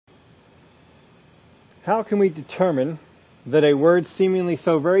How can we determine that a word seemingly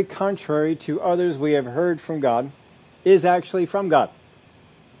so very contrary to others we have heard from God is actually from God?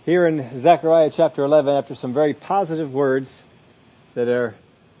 Here in Zechariah chapter 11, after some very positive words that are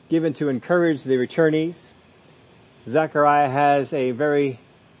given to encourage the returnees, Zechariah has a very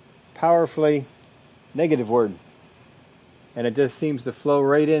powerfully negative word. And it just seems to flow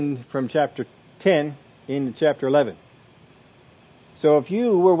right in from chapter 10 into chapter 11. So if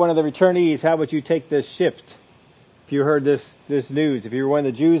you were one of the returnees, how would you take this shift? If you heard this news, if you were one of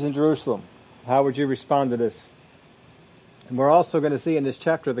the Jews in Jerusalem, how would you respond to this? And we're also going to see in this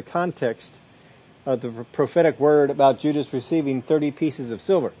chapter the context of the prophetic word about Judas receiving 30 pieces of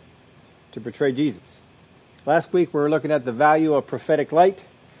silver to betray Jesus. Last week we were looking at the value of prophetic light.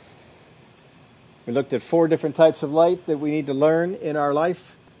 We looked at 4 different types of light that we need to learn in our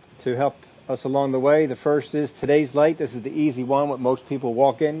life to help us along the way. The first is today's light. This is the easy one, what most people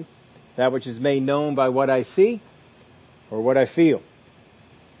walk in. That which is made known by what I see or what I feel.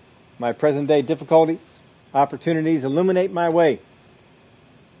 My present day difficulties, opportunities illuminate my way.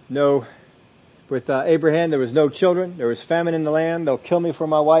 No, with Abraham there was no children. There was famine in the land. They'll kill me for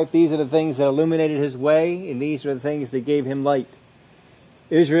my wife. These are the things that illuminated his way, and these are the things that gave him light.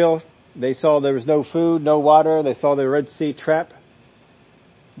 Israel, they saw there was no food, no water. They saw the Red Sea trap.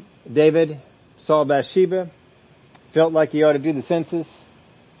 David saw Bathsheba, felt like he ought to do the census.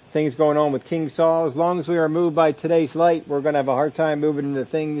 Things going on with King Saul. As long as we are moved by today's light, we're going to have a hard time moving into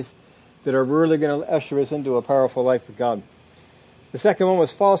things that are really going to usher us into a powerful life with God. The second one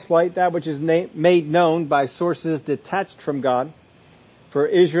was false light, that which is made known by sources detached from God. For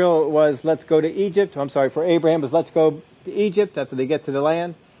Israel it was, let's go to Egypt. For Abraham it was, let's go to Egypt after they get to the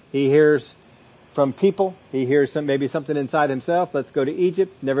land. He hears from people. He hears maybe something inside himself. Let's go to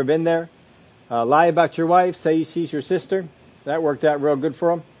Egypt. Never been there. Lie about your wife. Say she's your sister. That worked out real good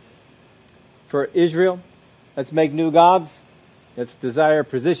for him. For Israel, let's make new gods. Let's desire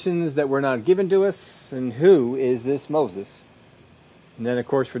positions that were not given to us. And who is this Moses? And then of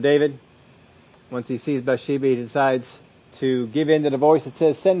course for David, once he sees Bathsheba, he decides to give in to the voice that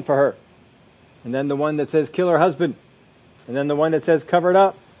says send for her. And then the one that says kill her husband. And then the one that says cover it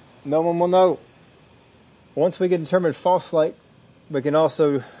up. No one will know. Once we can determine false light, we can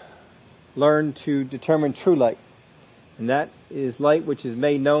also learn to determine true light. And that is light which is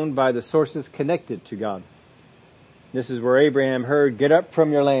made known by the sources connected to God. This is where Abraham heard, get up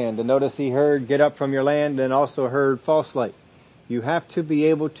from your land. And notice he heard, get up from your land, and also heard false light. You have to be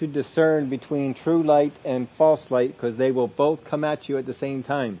able to discern between true light and false light because they will both come at you at the same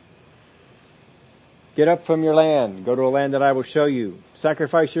time. Get up from your land. Go to a land that I will show you.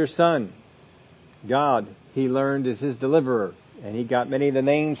 Sacrifice your son. God, he learned, is his deliverer. And he got many of the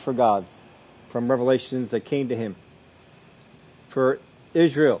names for God from revelations that came to him. For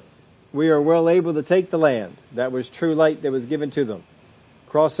Israel, we are well able to take the land. That was true light that was given to them.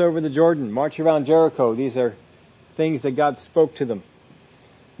 Cross over the Jordan. March around Jericho. These are things that God spoke to them.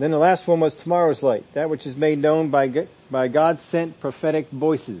 Then the last one was tomorrow's light. That which is made known by God-sent prophetic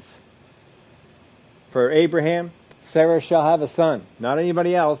voices. For Abraham, Sarah shall have a son. Not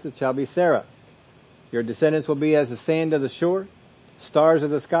anybody else. It shall be Sarah. Your descendants will be as the sand of the shore, stars of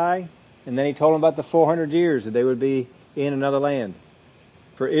the sky. And then he told them about the 400 years that they would be in another land.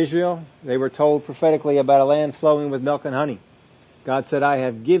 For Israel, they were told prophetically about a land flowing with milk and honey. God said, I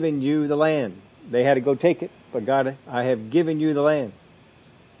have given you the land. They had to go take it, but God, I have given you the land.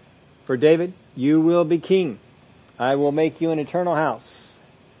 For David, you will be king. I will make you an eternal house,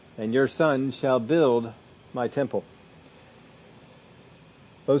 and your son shall build my temple.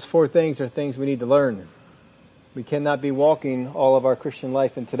 Those 4 things are things we need to learn. We cannot be walking all of our Christian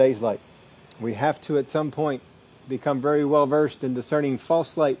life in today's light. We have to at some point become very well versed in discerning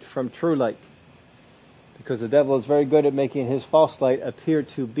false light from true light. Because the devil is very good at making his false light appear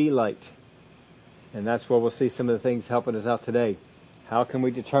to be light. And that's where we'll see some of the things helping us out today. How can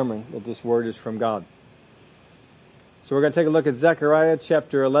we determine that this word is from God? So we're going to take a look at Zechariah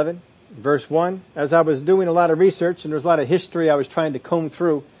chapter 11, verse 1. As I was doing a lot of research, and there's a lot of history I was trying to comb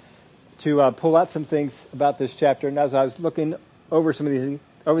through to pull out some things about this chapter. And as I was looking over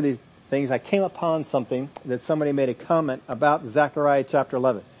these things, I came upon something that somebody made a comment about Zechariah chapter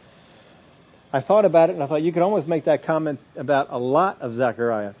 11. I thought about it and I thought you could almost make that comment about a lot of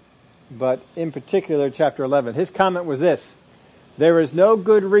Zechariah, but in particular chapter 11. His comment was this: there is no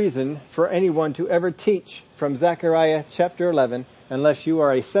good reason for anyone to ever teach from Zechariah chapter 11 unless you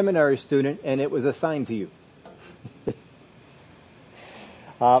are a seminary student and it was assigned to you.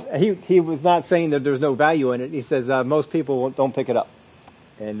 He was not saying that there's no value in it. He says most people don't pick it up,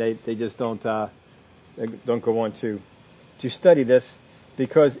 and they just don't go on to study this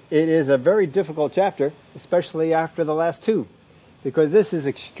because it is a very difficult chapter, especially after the last two, because this is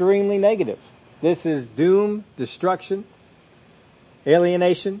extremely negative. This is doom, destruction,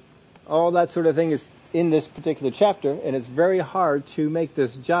 alienation, all that sort of thing is in this particular chapter, and it's very hard to make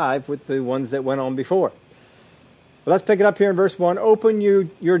this jive with the ones that went on before. But let's pick it up here in verse 1. Open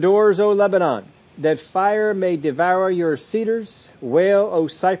your doors, O Lebanon, that fire may devour your cedars. Wail, O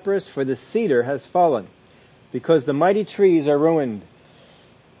cypress, for the cedar has fallen, because the mighty trees are ruined.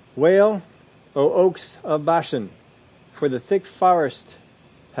 Wail, O oaks of Bashan, for the thick forest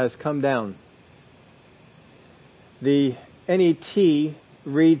has come down. The NET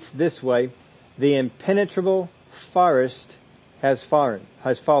reads this way: the impenetrable forest has fallen.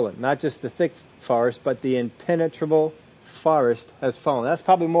 Not just the thick forest, but the impenetrable forest has fallen. That's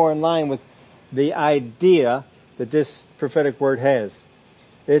probably more in line with the idea that this prophetic word has.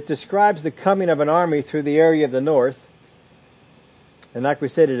 It describes the coming of an army through the area of the north. And like we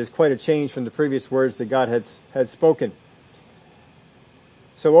said, it is quite a change from the previous words that God had spoken.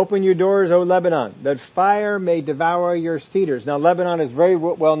 So open your doors, O Lebanon, that fire may devour your cedars. Now Lebanon is very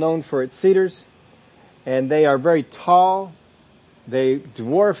well known for its cedars, and they are very tall. They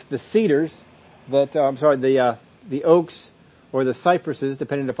dwarf the cedars the oaks or the cypresses,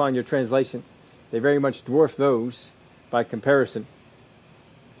 depending upon your translation. They very much dwarf those by comparison.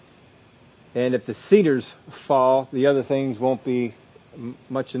 And if the cedars fall, the other things won't be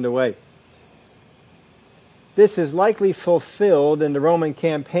much in the way. This is likely fulfilled in the Roman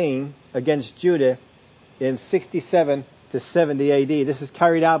campaign against Judah in 67 to 70 AD. This is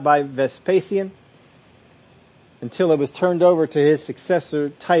carried out by Vespasian until it was turned over to his successor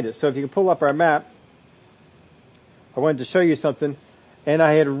Titus. So if you can pull up our map, I wanted to show you something. And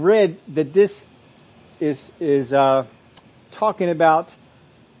I had read that this is talking about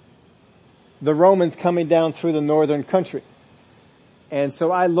the Romans coming down through the northern country. And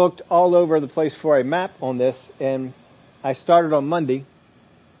so I looked all over the place for a map on this, and I started on Monday,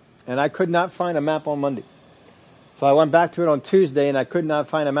 and I could not find a map on Monday. So I went back to it on Tuesday, and I could not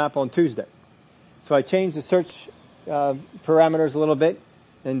find a map on Tuesday. So I changed the search parameters a little bit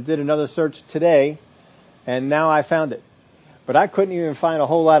and did another search today, and now I found it. But I couldn't even find a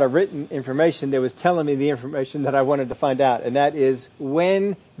whole lot of written information that was telling me the information that I wanted to find out, and that is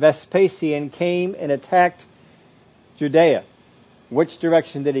when Vespasian came and attacked Judea. Which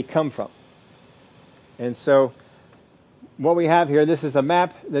direction did he come from? And so what we have here, this is a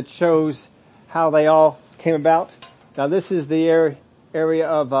map that shows how they all came about. Now this is the area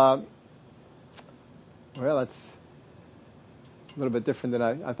of, well, that's a little bit different than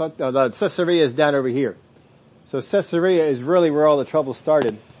I thought. No, Caesarea is down over here. So Caesarea is really where all the trouble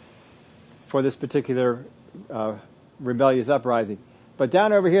started for this particular rebellious uprising. But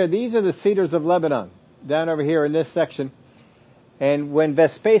down over here, these are the cedars of Lebanon, down over here in this section. And when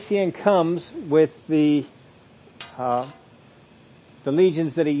Vespasian comes with the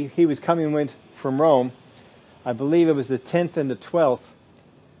legions that he was coming with from Rome, I believe it was the 10th and the 12th,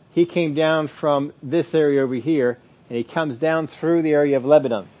 he came down from this area over here, and he comes down through the area of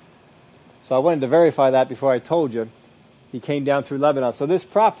Lebanon. So I wanted to verify that before I told you. He came down through Lebanon. So this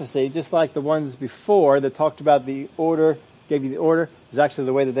prophecy, just like the ones before that talked about the order, gave you the order, is actually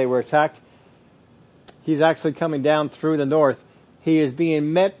the way that they were attacked. He's actually coming down through the north. He is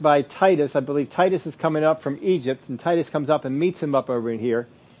being met by Titus. I believe Titus is coming up from Egypt, and Titus comes up and meets him up over in here,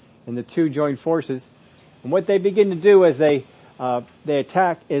 and the two join forces. And what they begin to do as they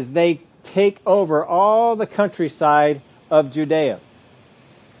attack is they take over all the countryside of Judea,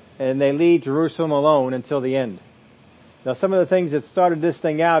 and they leave Jerusalem alone until the end. Now, some of the things that started this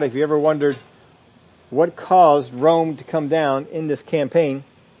thing out, if you ever wondered what caused Rome to come down in this campaign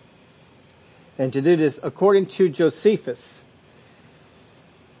and to do this, according to Josephus,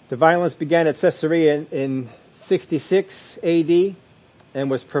 the violence began at Caesarea in 66 AD and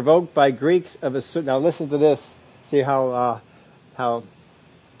was provoked by Greeks of a certain... Now listen to this. See how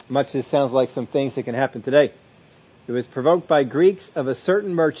much this sounds like some things that can happen today. It was provoked by Greeks of a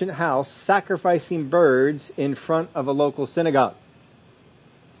certain merchant house sacrificing birds in front of a local synagogue.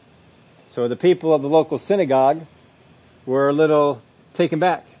 So the people of the local synagogue were a little taken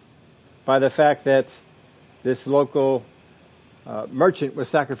back by the fact that this local merchant was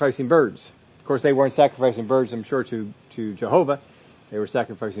sacrificing birds. Of course, they weren't sacrificing birds, I'm sure, to Jehovah. They were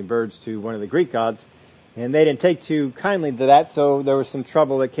sacrificing birds to one of the Greek gods. And they didn't take too kindly to that, so there was some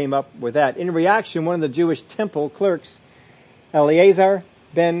trouble that came up with that. In reaction, one of the Jewish temple clerks, Eleazar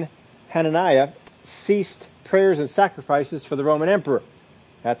ben Hananiah, ceased prayers and sacrifices for the Roman emperor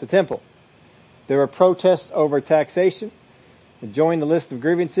at the temple. There were protests over taxation, and joined the list of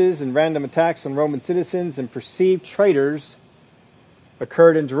grievances and random attacks on Roman citizens and perceived traitors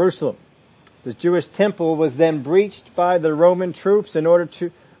occurred in Jerusalem. The Jewish temple was then breached by the Roman troops at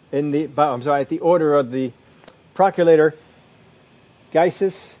the order of the procurator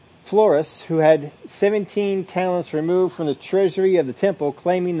Gaius Florus, who had 17 talents removed from the treasury of the temple,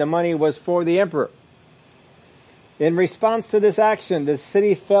 claiming the money was for the emperor. In response to this action, the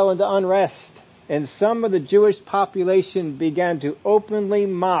city fell into unrest, and some of the Jewish population began to openly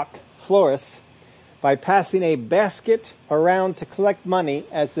mock Florus by passing a basket around to collect money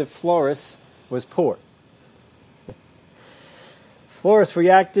as if Florus was poor. Florus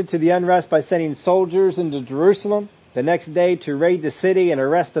reacted to the unrest by sending soldiers into Jerusalem the next day to raid the city and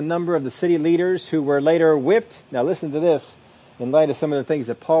arrest a number of the city leaders who were later whipped. Now listen to this in light of some of the things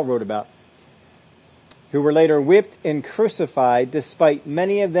that Paul wrote about. Who were later whipped and crucified despite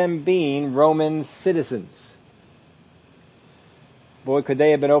many of them being Roman citizens. Boy, could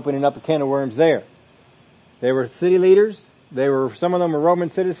they have been opening up a can of worms there. They were city leaders. Some of them were Roman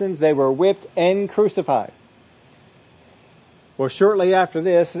citizens. They were whipped and crucified. Well, shortly after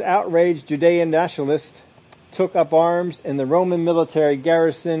this, outraged Judean nationalists took up arms, and the Roman military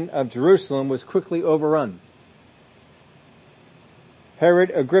garrison of Jerusalem was quickly overrun.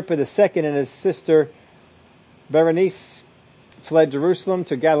 Herod Agrippa II and his sister Berenice fled Jerusalem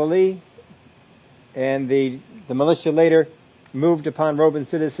to Galilee, and the militia later moved upon Roman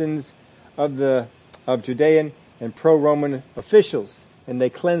citizens of Judean and pro-Roman officials, and they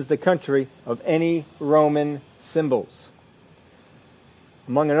cleansed the country of any Roman symbols.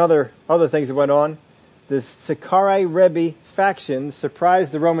 Among other things that went on, the Zechariah Rebbe faction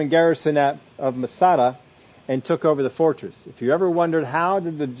surprised the Roman garrison of Masada and took over the fortress. If you ever wondered how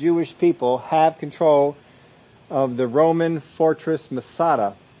did the Jewish people have control of the Roman fortress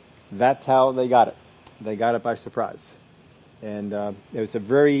Masada, that's how they got it. They got it by surprise. And it was a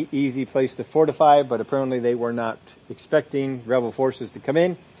very easy place to fortify, but apparently they were not expecting rebel forces to come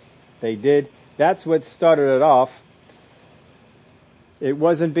in. They did. That's what started it off. It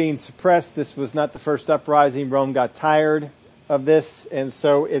wasn't being suppressed. This was not the first uprising. Rome got tired of this, and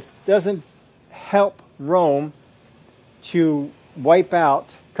so it doesn't help Rome to wipe out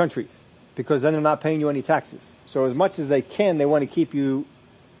countries, because then they're not paying you any taxes. So as much as they can, they want to keep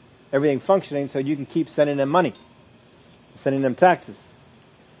everything functioning so you can keep sending them money, sending them taxes.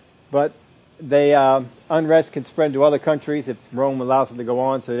 But unrest can spread to other countries if Rome allows it to go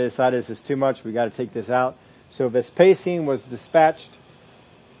on, so they decided this is too much, we got to take this out. So Vespasian was dispatched,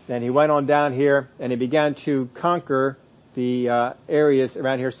 and he went on down here, and he began to conquer the areas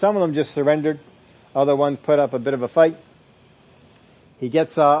around here. Some of them just surrendered. Other ones put up a bit of a fight. He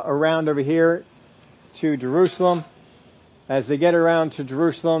gets around over here to Jerusalem. As they get around to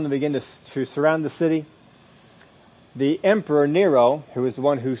Jerusalem, they begin to surround the city. The Emperor Nero, who is the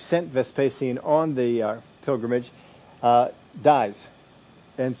one who sent Vespasian on the pilgrimage, dies.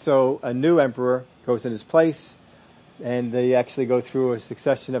 And so a new emperor goes in his place, and they actually go through a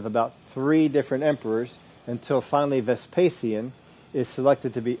succession of about 3 different emperors until finally Vespasian is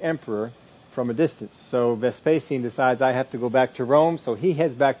selected to be emperor from a distance. So Vespasian decides, I have to go back to Rome, so he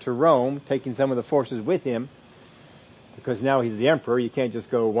heads back to Rome, taking some of the forces with him, because now he's the emperor. You can't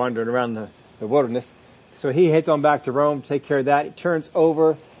just go wandering around the wilderness. So he heads on back to Rome, take care of that. He turns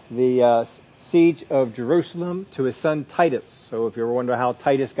over the siege of Jerusalem to his son Titus. So if you ever wonder how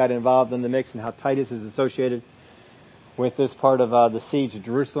Titus got involved in the mix and how Titus is associated with this part of the siege of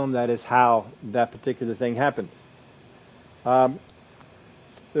Jerusalem, that is how that particular thing happened.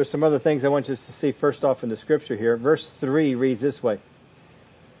 There's some other things I want you to see first off in the scripture here. Verse 3 reads this way.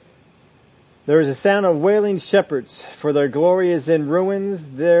 There is a sound of wailing shepherds, for their glory is in ruins.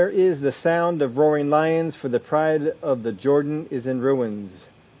 There is the sound of roaring lions, for the pride of the Jordan is in ruins.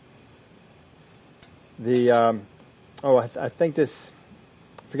 I think this,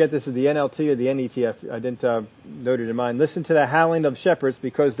 forget this is the NLT or the NETF. I didn't note it in mine. Listen to the howling of shepherds,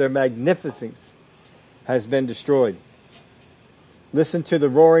 because their magnificence has been destroyed. Listen to the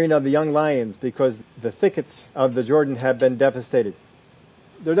roaring of the young lions, because the thickets of the Jordan have been devastated.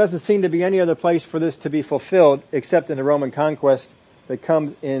 There doesn't seem to be any other place for this to be fulfilled except in the Roman conquest that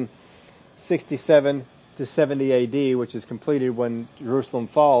comes in 67 to 70 AD, which is completed when Jerusalem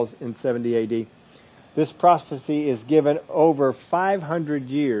falls in 70 AD. This prophecy is given over 500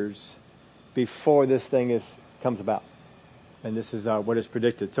 years before this thing comes about. And this is what is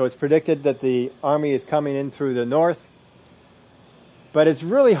predicted. So it's predicted that the army is coming in through the north. But it's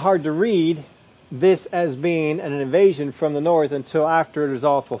really hard to read this as being an invasion from the north until after it is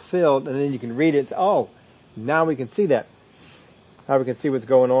all fulfilled, and then you can read it and say, oh, now we can see that. Now we can see what's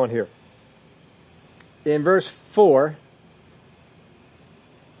going on here. In verse 4,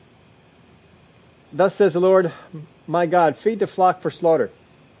 thus says the Lord, my God, feed the flock for slaughter,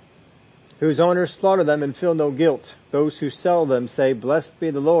 whose owners slaughter them and feel no guilt. Those who sell them say, blessed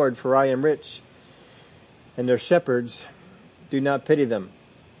be the Lord, for I am rich. And their shepherds do not pity them.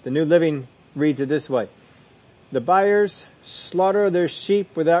 The New Living reads it this way. The buyers slaughter their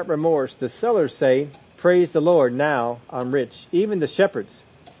sheep without remorse. The sellers say, praise the Lord, now I'm rich. Even the shepherds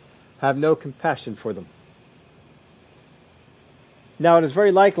have no compassion for them. Now it is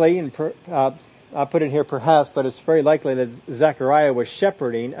very likely, and I'll put it here perhaps, but it's very likely that Zechariah was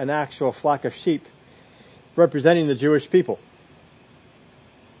shepherding an actual flock of sheep representing the Jewish people.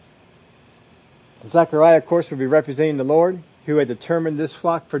 Zechariah, of course, would be representing the Lord who had determined this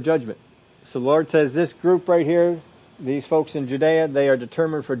flock for judgment. So the Lord says this group right here, these folks in Judea, they are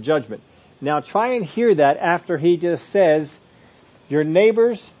determined for judgment. Now try and hear that after he just says, your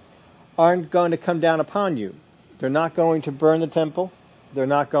neighbors aren't going to come down upon you. They're not going to burn the temple. They're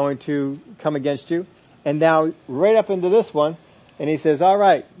not going to come against you. And now right up into this one, and he says, all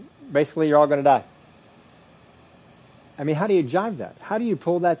right, basically you're all going to die. I mean, how do you jive that? How do you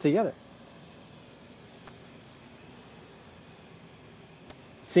pull that together?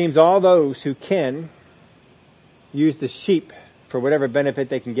 Seems all those who can use the sheep for whatever benefit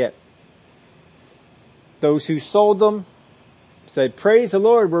they can get. Those who sold them said, praise the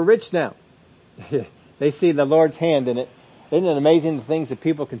Lord, we're rich now. They see the Lord's hand in it. Isn't it amazing the things that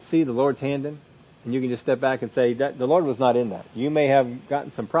people can see the Lord's hand in? And you can just step back and say that the Lord was not in that. You may have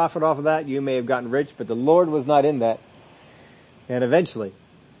gotten some profit off of that. You may have gotten rich, but the Lord was not in that. And eventually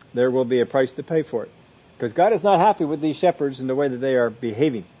there will be a price to pay for it. Because God is not happy with these shepherds and the way that they are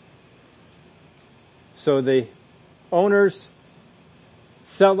behaving. So the owners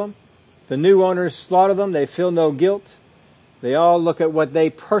sell them. The new owners slaughter them. They feel no guilt. They all look at what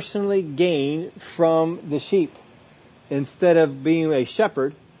they personally gain from the sheep instead of being a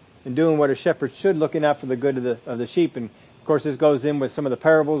shepherd and doing what a shepherd should, looking out for the good of the sheep. And of course this goes in with some of the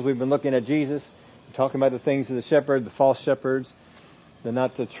parables. We've been looking at Jesus, talking about the things of the shepherd, the false shepherds. They're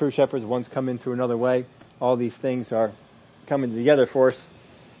not the true shepherds. One's coming through another way. All these things are coming together for us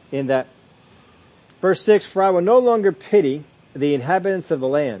in that. Verse 6, for I will no longer pity the inhabitants of the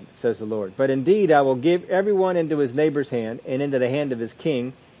land, says the Lord, but indeed I will give everyone into his neighbor's hand and into the hand of his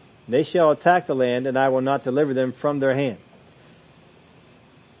king. They shall attack the land, and I will not deliver them from their hand.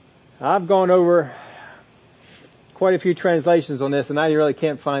 I've gone over quite a few translations on this, and I really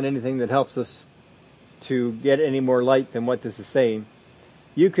can't find anything that helps us to get any more light than what this is saying.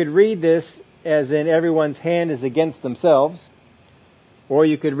 You could read this as in everyone's hand is against themselves, or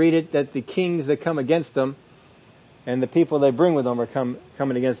you could read it that the kings that come against them and the people they bring with them are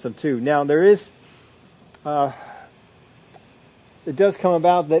coming against them too. Now there is, it does come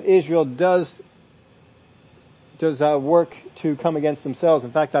about that Israel does work to come against themselves.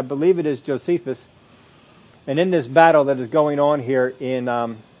 In fact, I believe it is Josephus. And in this battle that is going on here in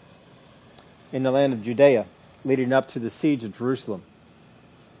the land of Judea, leading up to the siege of Jerusalem,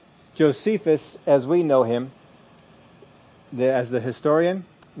 Josephus, as we know him, as the historian,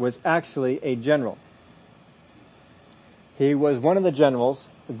 was actually a general. He was one of the generals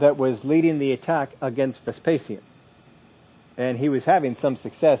that was leading the attack against Vespasian. And he was having some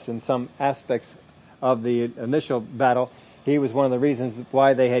success in some aspects of the initial battle. He was one of the reasons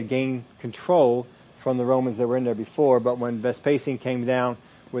why they had gained control from the Romans that were in there before. But when Vespasian came down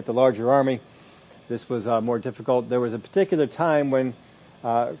with the larger army, this was more difficult. There was a particular time when,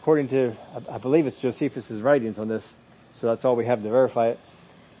 according to, I believe it's Josephus' writings on this, so that's all we have to verify it.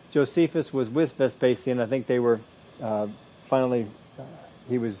 Josephus was with Vespasian. I think they were finally,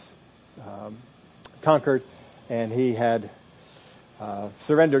 he was conquered, and he had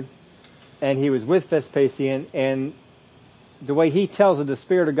surrendered, and he was with Vespasian, and the way he tells it, the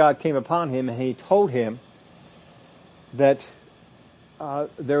Spirit of God came upon him, and he told him that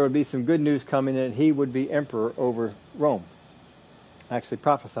there would be some good news coming, and he would be emperor over Rome. Actually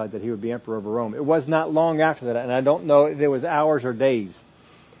prophesied that he would be emperor over Rome. It was not long after that, and I don't know if it was hours or days,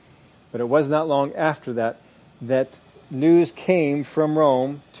 but it was not long after that news came from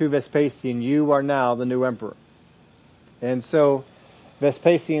Rome to Vespasian, you are now the new emperor. And so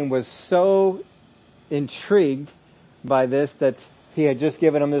Vespasian was so intrigued by this that he had just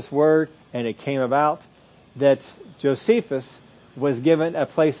given him this word, and it came about that Josephus was given a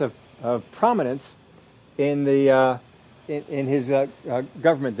place of prominence in the in his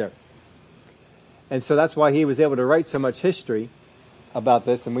government there. And so that's why he was able to write so much history about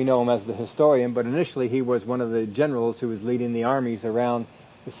this, and we know him as the historian, but initially he was one of the generals who was leading the armies around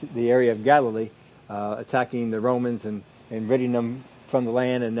the area of Galilee, attacking the Romans and ridding them from the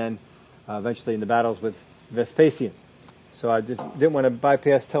land, and then eventually in the battles with Vespasian. So I just didn't want to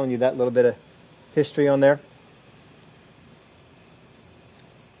bypass telling you that little bit of history on there.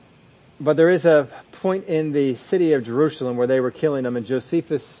 But there is a point in the city of Jerusalem where they were killing them, and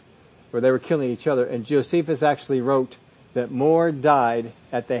where they were killing each other, and Josephus actually wrote that more died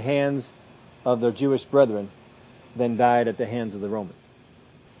at the hands of their Jewish brethren than died at the hands of the Romans.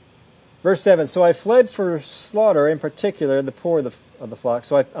 Verse 7, so I fled for slaughter, in particular the poor of the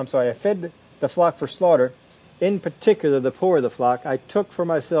flock. I fed the flock for slaughter, in particular the poor of the flock. I took for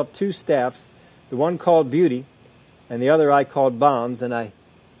myself 2 staffs, the one called Beauty, and the other I called Bonds, and I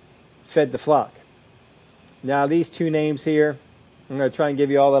fed the flock. Now these 2 names here, I'm going to try and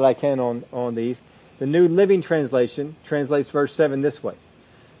give you all that I can on these. The New Living Translation translates verse 7 this way.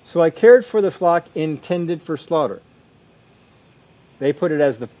 So I cared for the flock intended for slaughter. They put it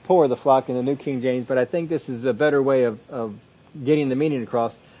as the poor of the flock in the New King James, but I think this is a better way of getting the meaning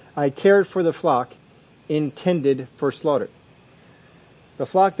across. I cared for the flock intended for slaughter. The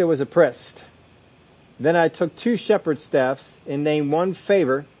flock that was oppressed. Then I took 2 shepherd's staffs and named one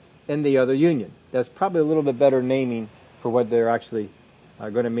favor and the other union. That's probably a little bit better naming for what they're actually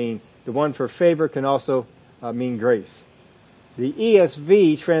going to mean. The one for favor can also mean grace. The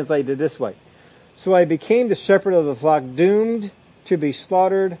ESV translated this way. So I became the shepherd of the flock, doomed to be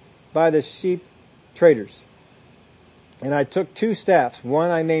slaughtered by the sheep traders. And I took 2 staffs. One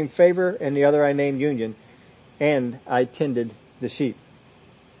I named favor and the other I named union. And I tended the sheep.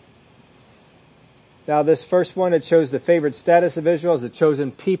 Now this first one, it shows the favored status of Israel as a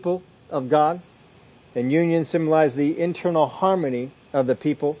chosen people of God. And union symbolized the internal harmony of the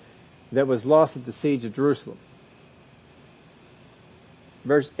people that was lost at the siege of Jerusalem.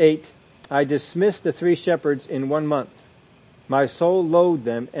 Verse 8, I dismissed the 3 shepherds in 1 month. My soul loathed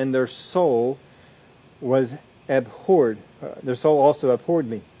them, and their soul was abhorred. Their soul also abhorred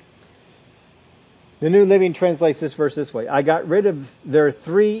me. The New Living translates this verse this way. I got rid of their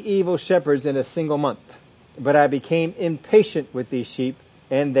 3 evil shepherds in a single month, but I became impatient with these sheep,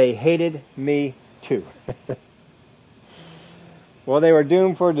 and they hated me too. Well, they were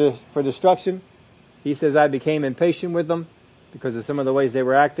doomed for destruction. He says, I became impatient with them because of some of the ways they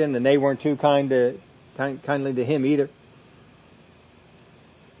were acting, and they weren't too kindly to him either.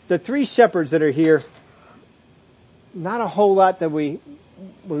 The 3 shepherds that are here, not a whole lot that we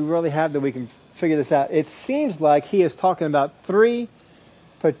really have that we can figure this out. It seems like he is talking about 3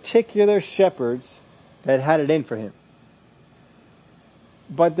 particular shepherds that had it in for him.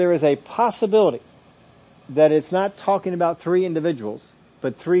 But there is a possibility that it's not talking about 3 individuals,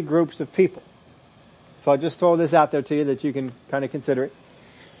 but 3 groups of people. So I'll just throw this out there to you that you can kind of consider it.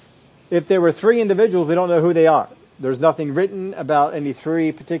 If there were 3 individuals, we don't know who they are. There's nothing written about any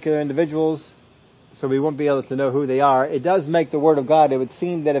 3 particular individuals, so we won't be able to know who they are. It does make the Word of God. It would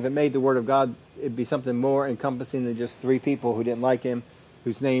seem that if it made the Word of God, it'd be something more encompassing than just 3 people who didn't like him,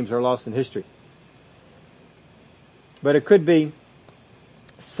 whose names are lost in history. But it could be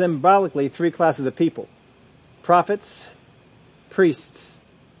symbolically 3 classes of people. Prophets, priests,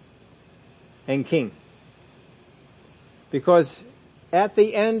 and king. Because at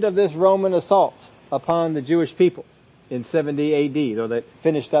the end of this Roman assault upon the Jewish people in 70 AD, though that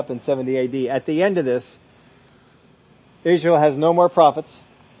finished up in 70 AD, at the end of this, Israel has no more prophets.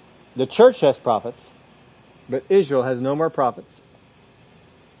 The church has prophets, but Israel has no more prophets.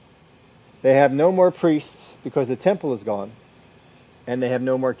 They have no more priests because the temple is gone, and they have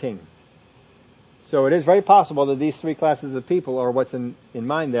no more king. So it is very possible that these 3 classes of people are what's in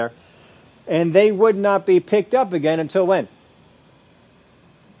mind there. And they would not be picked up again until when?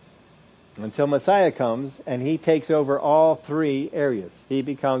 Until Messiah comes and he takes over all 3 areas. He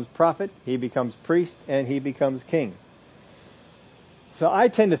becomes prophet, he becomes priest, and he becomes king. So I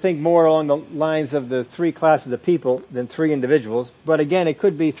tend to think more along the lines of the 3 classes of people than 3 individuals. But again, it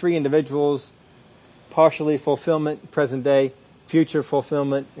could be 3 individuals, partially fulfillment, present day, future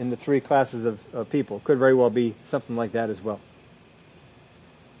fulfillment in the 3 classes of people. Could very well be something like that as well.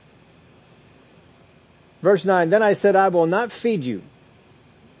 Verse 9, then I said, I will not feed you.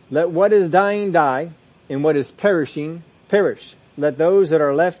 Let what is dying die, and what is perishing perish. Let those that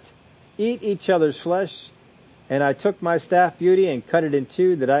are left eat each other's flesh. And I took my staff Beauty and cut it in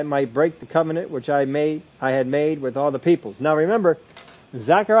 2 that I might break the covenant which I had made with all the peoples. Now remember,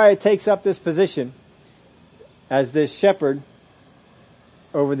 Zechariah takes up this position as this shepherd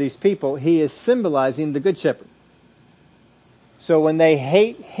over these people. He is symbolizing the good shepherd. So when they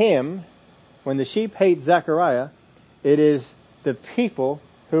hate him, when the sheep hate Zechariah, it is the people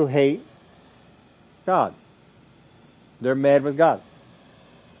who hate God. They're mad with God.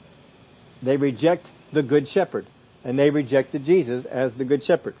 They reject the good shepherd, and they rejected Jesus as the good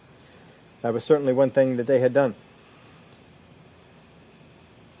shepherd. That was certainly one thing that they had done.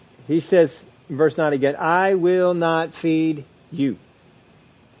 He says in verse 9 again, I will not feed you.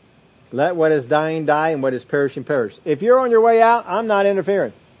 Let what is dying die and what is perishing perish. If you're on your way out, I'm not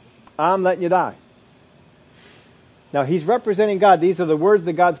interfering. I'm letting you die. Now he's representing God. These are the words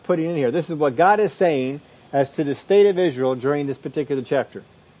that God's putting in here. This is what God is saying as to the state of Israel during this particular chapter.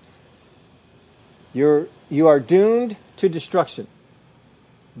 You are doomed to destruction.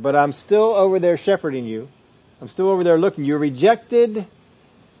 But I'm still over there shepherding you. I'm still over there looking. You rejected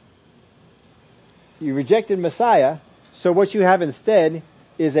Messiah, so what you have instead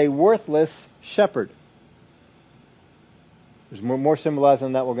is a worthless shepherd. There's more symbolism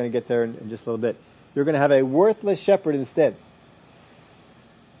on that. We're going to get there in just a little bit. You're going to have a worthless shepherd instead.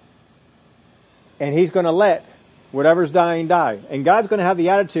 And he's going to let whatever's dying die. And God's going to have the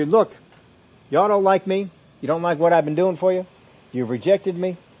attitude, look, y'all don't like me. You don't like what I've been doing for you. You've rejected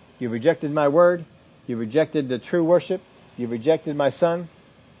me. You've rejected my word. You've rejected the true worship. You've rejected my son.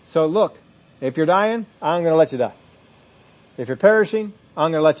 So look, if you're dying, I'm going to let you die. If you're perishing,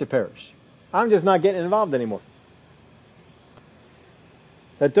 I'm going to let you perish. I'm just not getting involved anymore.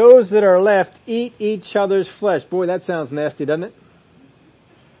 That those that are left eat each other's flesh. Boy, that sounds nasty, doesn't it?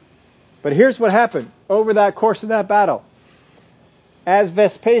 But here's what happened over that course of that battle. As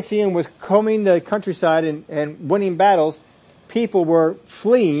Vespasian was combing the countryside and winning battles, people were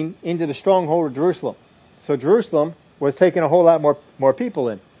fleeing into the stronghold of Jerusalem. So Jerusalem was taking a whole lot more people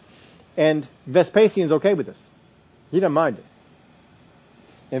in. And Vespasian's okay with this. He didn't mind it.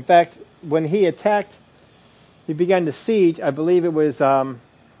 In fact, when he attacked, he began to siege, I believe it was, I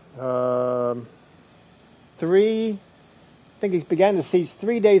think he began to siege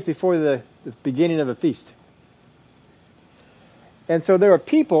 3 days before the beginning of the feast. And so there were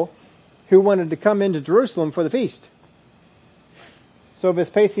people who wanted to come into Jerusalem for the feast. So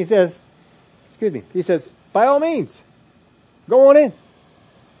Vespasian says, he says, by all means, go on in.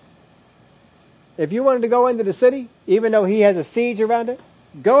 If you wanted to go into the city, even though he has a siege around it,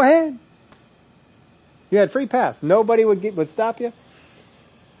 go ahead. You had free pass. Nobody would stop you.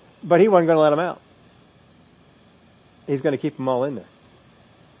 But he wasn't going to let them out. He's going to keep them all in there.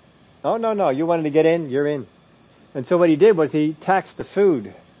 Oh, no. You wanted to get in, you're in. And so what he did was he taxed the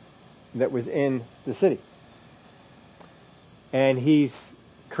food that was in the city. And he's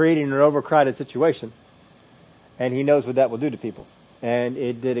creating an overcrowded situation. And he knows what that will do to people. And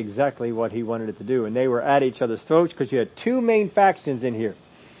it did exactly what he wanted it to do. And they were at each other's throats because you had two main factions in here.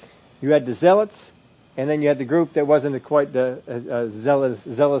 You had the zealots, and then you had the group that wasn't quite as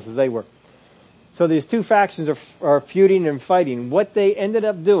zealous as they were. So these two factions are feuding and fighting. What they ended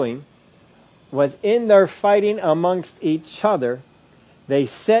up doing was in their fighting amongst each other, they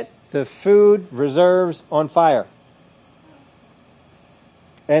set the food reserves on fire.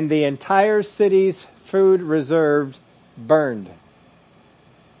 And the entire city's food reserves burned.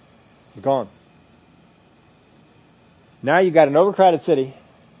 It's gone. Now you got an overcrowded city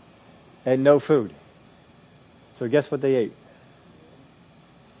and no food. So guess what they ate?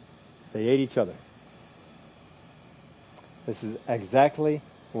 They ate each other. This is exactly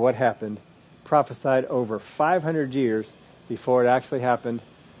what happened, prophesied over 500 years before it actually happened.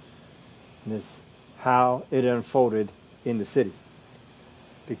 And this is how it unfolded in the city.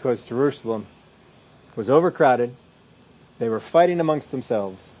 Because Jerusalem was overcrowded. They were fighting amongst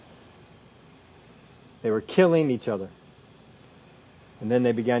themselves. They were killing each other. And then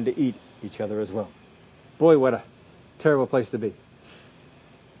they began to eat each other as well. Boy, what a terrible place to be.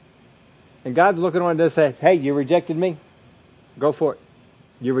 And God's looking on this and say, hey, you rejected me? Go for it.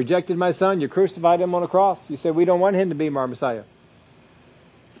 You rejected my son. You crucified him on a cross. You said we don't want him to be our Messiah.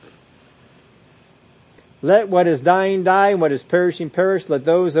 Let what is dying die and what is perishing perish. Let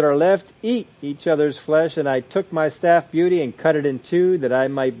those that are left eat each other's flesh. And I took my staff beauty and cut it in two that I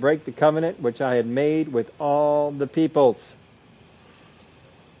might break the covenant which I had made with all the peoples.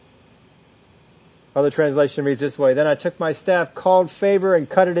 Other translation reads this way. Then I took my staff, called favor, and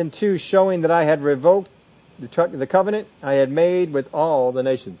cut it in two, showing that I had revoked the covenant I had made with all the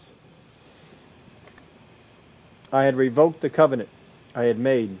nations. I had revoked the covenant I had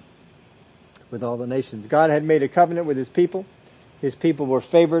made with all the nations. God had made a covenant with his people. His people were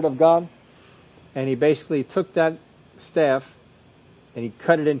favored of God. And he basically took that staff and he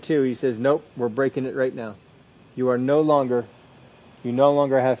cut it in two. He says, nope, we're breaking it right now. You no longer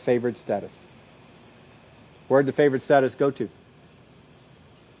have favored status. Where'd the favored status go to?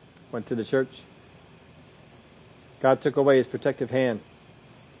 Went to the church. God took away his protective hand.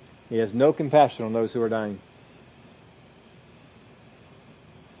 He has no compassion on those who are dying.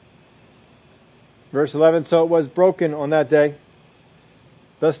 Verse 11, so it was broken on that day.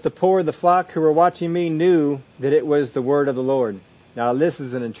 Thus the poor of the flock who were watching me knew that it was the word of the Lord. Now this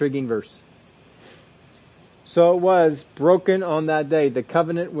is an intriguing verse. So it was broken on that day. The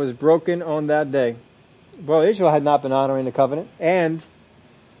covenant was broken on that day. Well, Israel had not been honoring the covenant. And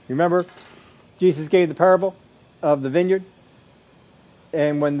remember, Jesus gave the parable of the vineyard.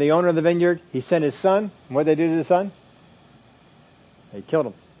 And when the owner of the vineyard, he sent his son. And what did they do to the son? They killed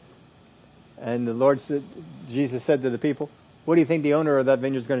him. And the Lord said, Jesus said to the people, what do you think the owner of that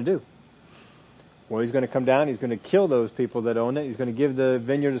vineyard is going to do? Well, he's going to come down. He's going to kill those people that own it. He's going to give the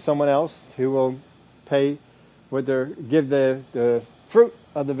vineyard to someone else who will pay give the fruit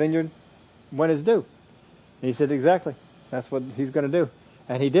of the vineyard when it's due. And he said, exactly. That's what he's going to do.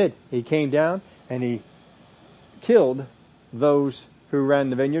 And he did. He came down and he killed those who ran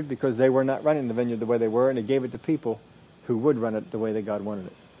the vineyard because they were not running the vineyard the way they were, and he gave it to people who would run it the way that God wanted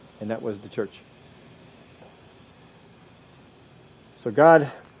it. And that was the church. So God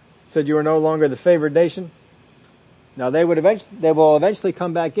said, you are no longer the favored nation. Now they will eventually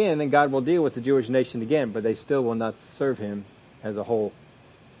come back in, and God will deal with the Jewish nation again, but they still will not serve him as a whole.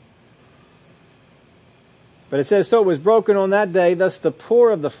 But it says, so it was broken on that day, thus the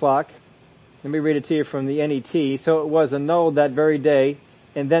poor of the flock. Let me read it to you from the NET. So it was annulled that very day,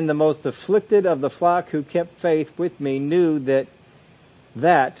 and then the most afflicted of the flock who kept faith with me knew that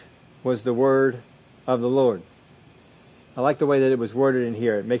that was the word of the Lord. I like the way that it was worded in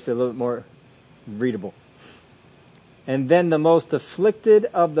here. It makes it a little bit more readable. And then the most afflicted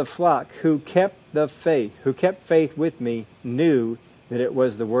of the flock who kept faith with me, knew that it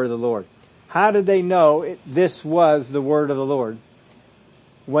was the word of the Lord. How did they know this was the word of the Lord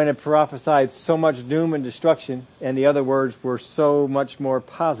when it prophesied so much doom and destruction and the other words were so much more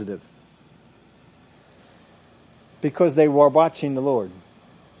positive? Because they were watching the Lord.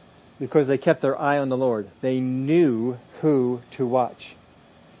 Because they kept their eye on the Lord. They knew who to watch.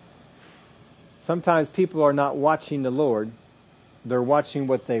 Sometimes people are not watching the Lord. They're watching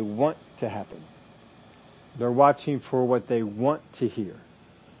what they want to happen. They're watching for what they want to hear.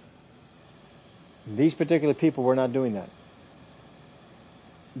 These particular people were not doing that.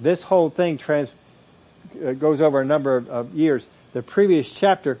 This whole thing goes over a number of years. The previous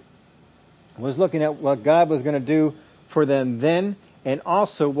chapter was looking at what God was going to do for them then, and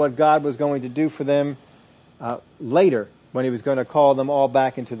also what God was going to do for them later, when he was going to call them all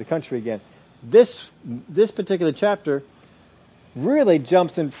back into the country again. This particular chapter really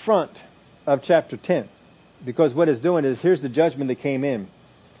jumps in front of chapter 10, because what it's doing is, here's the judgment that came in.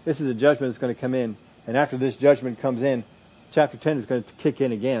 This is a judgment that's going to come in, and after this judgment comes in, chapter 10 is going to kick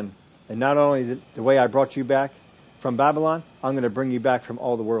in again. And not only the way I brought you back from Babylon, I'm going to bring you back from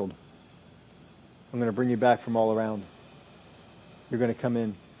all the world. I'm going to bring you back from all around. You're going to come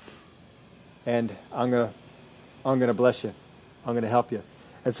in, and I'm going to bless you. I'm going to help you.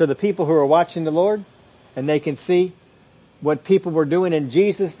 And so the people who are watching the Lord, and they can see what people were doing in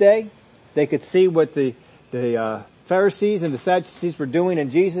Jesus' day, they could see what the Pharisees and the Sadducees were doing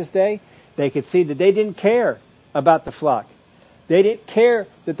in Jesus' day. They could see that they didn't care about the flock. They didn't care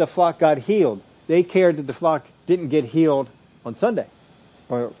that the flock got healed. They cared that the flock didn't get healed on Sunday,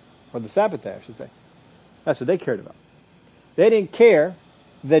 or the Sabbath day, I should say. That's what they cared about. They didn't care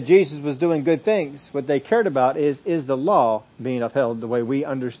that Jesus was doing good things. What they cared about is the law being upheld the way we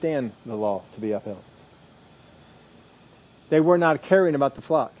understand the law to be upheld. They were not caring about the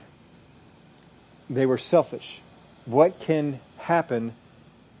flock. They were selfish. What can happen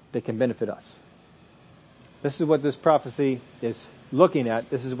that can benefit us? This is what this prophecy is looking at.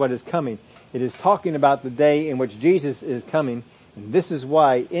 This is what is coming. It is talking about the day in which Jesus is coming. And this is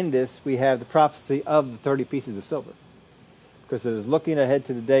why in this we have the prophecy of the 30 pieces of silver. Because it is looking ahead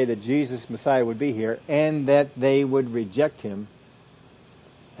to the day that Jesus, Messiah, would be here, and that they would reject him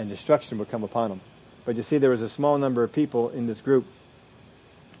and destruction would come upon them. But you see, there was a small number of people in this group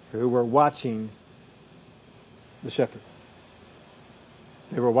who were watching the shepherd.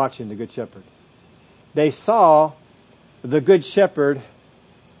 They were watching the good shepherd. They saw the good shepherd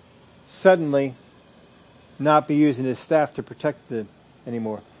suddenly not be using his staff to protect them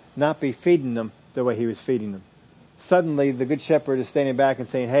anymore, not be feeding them the way he was feeding them. Suddenly the good shepherd is standing back and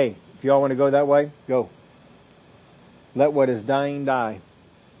saying, hey, if you all want to go that way, go. Let what is dying die.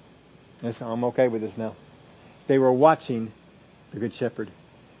 I'm okay with this now. They were watching the good shepherd.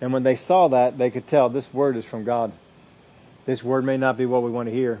 And when they saw that, they could tell this word is from God. This word may not be what we want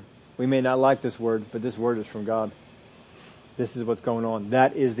to hear. We may not like this word, but this word is from God. This is what's going on.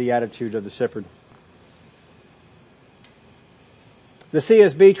 That is the attitude of the shepherd. The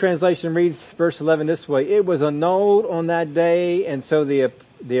CSB translation reads verse 11 this way: it was annulled on that day, and so the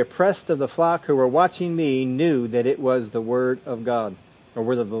oppressed of the flock who were watching me knew that it was the word of God, or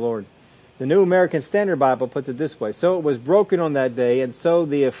word of the Lord. The New American Standard Bible puts it this way: so it was broken on that day, and so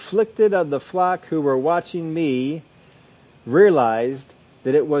the afflicted of the flock who were watching me realized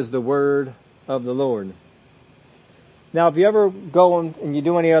that it was the word of the Lord. Now, if you ever go and you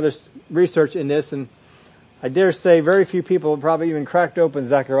do any other research in this, and I dare say very few people have probably even cracked open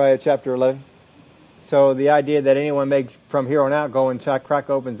Zechariah chapter 11. So the idea that anyone may from here on out go and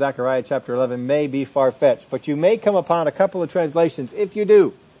crack open Zechariah chapter 11 may be far-fetched. But you may come upon a couple of translations, if you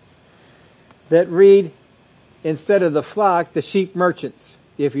do, that read, instead of the flock, the sheep merchants.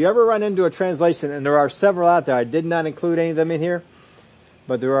 If you ever run into a translation, and there are several out there, I did not include any of them in here,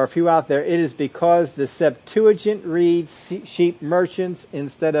 but there are a few out there, it is because the Septuagint reads sheep merchants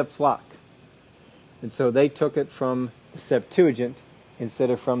instead of flock. And so they took it from the Septuagint instead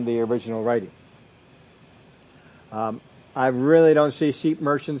of from the original writing. I really don't see sheep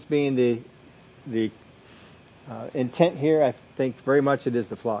merchants being the intent here. I think very much it is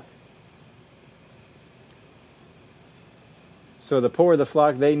the flock. So the poor of the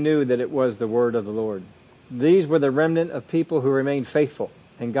flock, they knew that it was the word of the Lord. These were the remnant of people who remained faithful.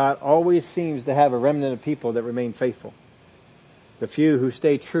 And God always seems to have a remnant of people that remain faithful. The few who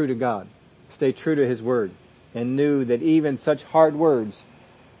stay true to God, stay true to His word, and knew that even such hard words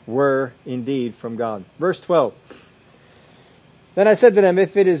were indeed from God. Verse 12. Then I said to them,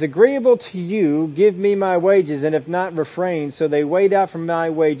 if it is agreeable to you, give me my wages, and if not, refrain. So they weighed out from my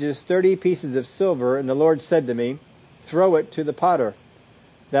wages 30 pieces of silver, and the Lord said to me, throw it to the potter.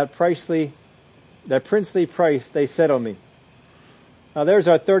 That princely price they set on me. Now there's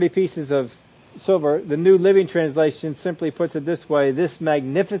our 30 pieces of silver. The New Living Translation simply puts it this way: this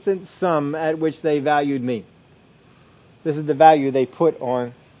magnificent sum at which they valued me. This is the value they put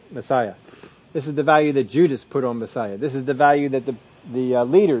on Messiah. This is the value that Judas put on Messiah. This is the value that the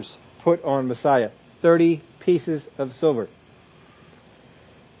leaders put on Messiah. 30 pieces of silver.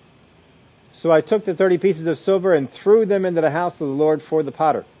 So I took the 30 pieces of silver and threw them into the house of the Lord for the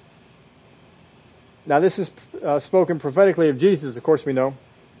potter. Now this is spoken prophetically of Jesus, of course we know.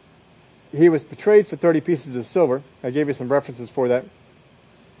 He was betrayed for 30 pieces of silver. I gave you some references for that.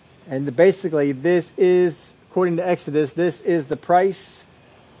 And basically this is, according to Exodus, this is the price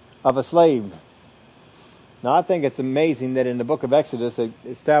of a slave. Now I think it's amazing that in the book of Exodus it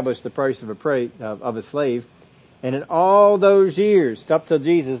established the price of a slave. And in all those years, up till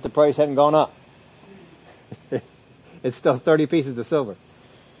Jesus, the price hadn't gone up. It's still 30 pieces of silver.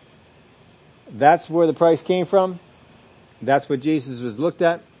 That's where the price came from. That's what Jesus was looked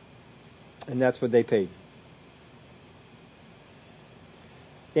at. And that's what they paid.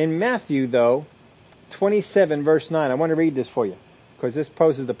 In Matthew, though, 27 verse 9, I want to read this for you, because this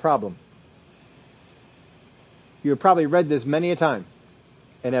poses the problem. You have probably read this many a time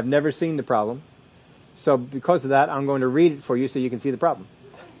and have never seen the problem. So because of that, I'm going to read it for you so you can see the problem.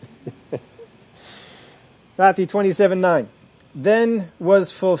 Matthew 27:9. Then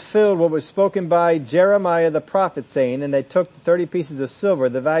was fulfilled what was spoken by Jeremiah the prophet, saying, and they took 30 pieces of silver,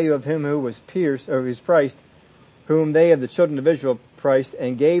 the value of him who was pierced, or was priced, whom they of the children of Israel priced,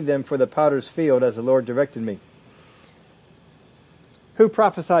 and gave them for the potter's field, as the Lord directed me. Who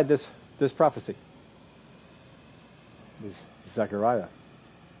prophesied this prophecy? It was Zechariah.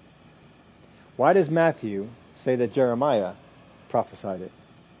 Why does Matthew say that Jeremiah prophesied it,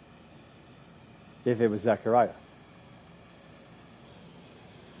 if it was Zechariah?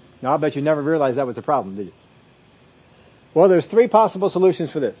 Now, I bet you never realized that was a problem, did you? Well, there's three possible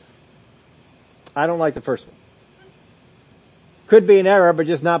solutions for this. I don't like the first one. Could be an error, but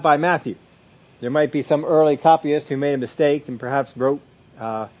just not by Matthew. There might be some early copyist who made a mistake and perhaps wrote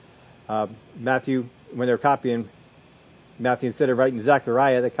Matthew, when they're copying Matthew, instead of writing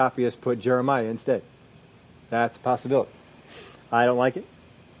Zechariah, the copyist put Jeremiah instead. That's a possibility. I don't like it,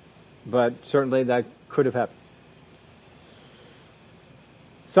 but certainly that could have happened.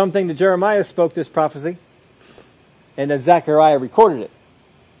 Some think that Jeremiah spoke this prophecy and that Zechariah recorded it.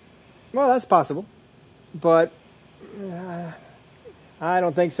 Well, that's possible, but I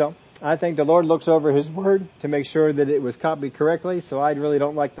don't think so. I think the Lord looks over His word to make sure that it was copied correctly, so I really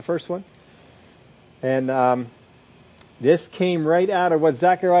don't like the first one. And this came right out of what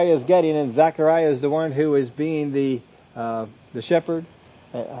Zechariah is getting, and Zechariah is the one who is being the shepherd.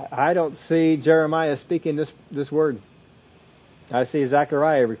 I don't see Jeremiah speaking this word. I see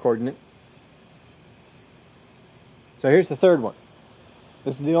Zechariah recording it. So here's the third one.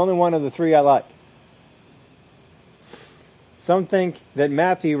 This is the only one of the three I like. Some think that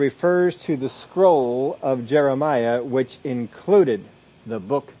Matthew refers to the scroll of Jeremiah, which included the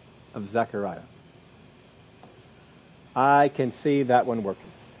book of Zechariah. I can see that one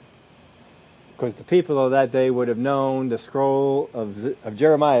working. Because the people of that day would have known the scroll of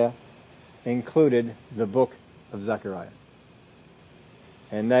Jeremiah included the book of Zechariah.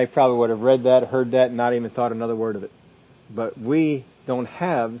 And they probably would have read that, heard that, and not even thought another word of it. But we don't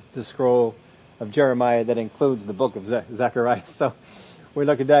have the scroll of Jeremiah that includes the book of Zechariah. So we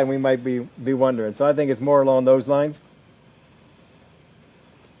look at that and we might be wondering. So I think it's more along those lines.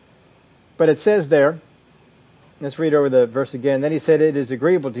 But it says there, let's read over the verse again. Then he said, it is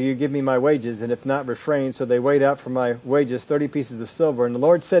agreeable to you, give me my wages, and if not, refrain. So they weighed out for my wages 30 pieces of silver. And the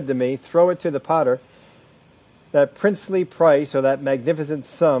Lord said to me, throw it to the potter, that princely price, or that magnificent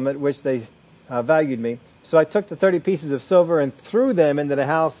sum at which they valued me. So I took the 30 pieces of silver and threw them into the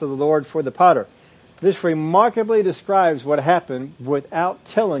house of the Lord for the potter. This remarkably describes what happened without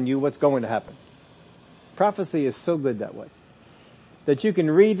telling you what's going to happen. Prophecy is so good that way, that you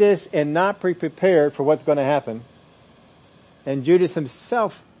can read this and not be prepared for what's going to happen. And Judas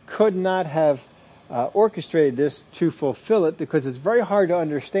himself could not have orchestrated this to fulfill it, because it's very hard to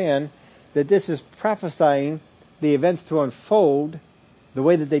understand that this is prophesying the events to unfold the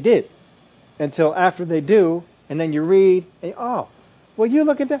way that they did until after they do. And then you read, and, oh, well, you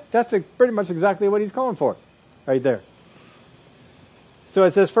look at that. That's pretty much exactly what he's calling for right there. So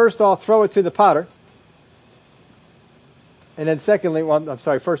it says, first of all, throw it to the potter. And then secondly,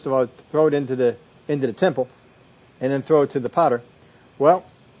 first of all, throw it into the temple, and then throw it to the potter. Well,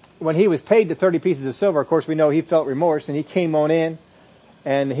 when he was paid the 30 pieces of silver, of course, we know he felt remorse, and he came on in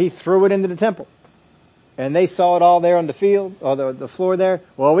and he threw it into the temple. And they saw it all there on the field, or the floor there.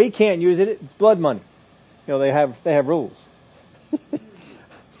 Well, we can't use it. It's blood money. You know, they have rules.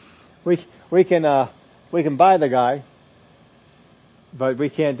 we can buy the guy, but we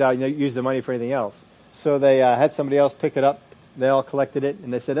can't, use the money for anything else. So they, had somebody else pick it up. They all collected it,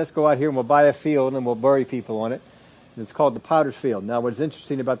 and they said, let's go out here and we'll buy a field and we'll bury people on it. And it's called the potter's field. Now, what's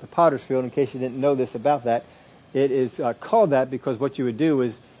interesting about the potter's field, in case you didn't know this about that, it is called that because what you would do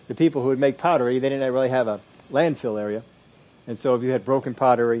is, the people who would make pottery, they didn't really have a landfill area. And so if you had broken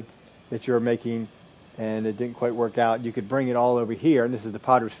pottery that you were making and it didn't quite work out, you could bring it all over here. And this is the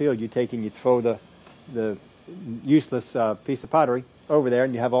potter's field. You take and you throw the useless piece of pottery over there,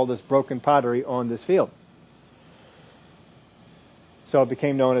 and you have all this broken pottery on this field. So it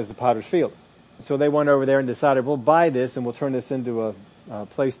became known as the potter's field. So they went over there and decided, we'll buy this and we'll turn this into a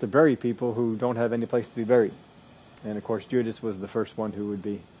place to bury people who don't have any place to be buried. And of course, Judas was the first one who would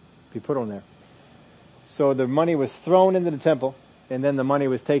be put on there. So the money was thrown into the temple, and then the money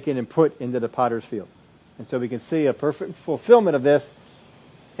was taken and put into the potter's field. And so we can see a perfect fulfillment of this,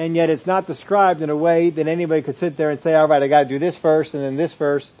 and yet it's not described in a way that anybody could sit there and say, all right, I got to do this first, and then this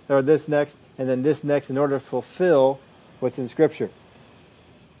first, or this next, and then this next, in order to fulfill what's in Scripture.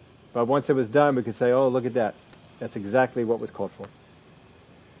 But once it was done, we could say, oh, look at that. That's exactly what was called for.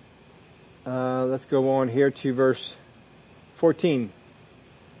 Let's go on here to verse 14.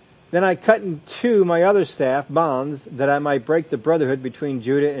 Then I cut in two my other staff, bonds, that I might break the brotherhood between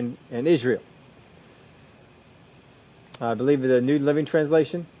Judah and Israel. I believe the New Living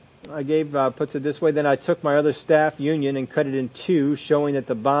Translation I gave puts it this way. Then I took my other staff, union, and cut it in two, showing that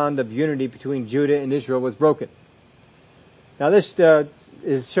the bond of unity between Judah and Israel was broken. Now this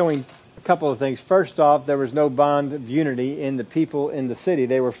is showing a couple of things. First off, there was no bond of unity in the people in the city.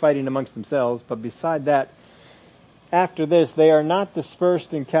 They were fighting amongst themselves. But beside that, after this, they are not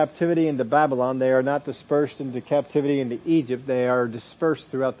dispersed in captivity into Babylon. They are not dispersed into captivity into Egypt. They are dispersed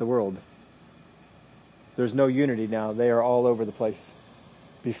throughout the world. There's no unity now. They are all over the place.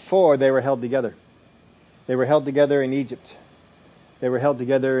 Before, they were held together. They were held together in Egypt. They were held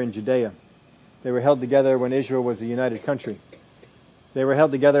together in Judea. They were held together when Israel was a united country. They were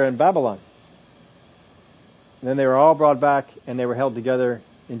held together in Babylon. And then they were all brought back, and they were held together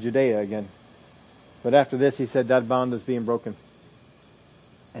in Judea again. But after this, he said that bond is being broken.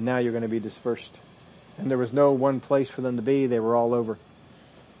 And now you're going to be dispersed. And there was no one place for them to be. They were all over.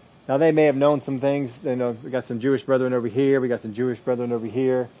 Now they may have known some things. They know we got some Jewish brethren over here. We got some Jewish brethren over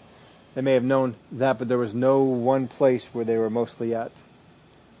here. They may have known that, but there was no one place where they were mostly at.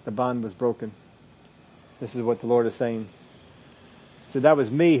 The bond was broken. This is what the Lord is saying. So that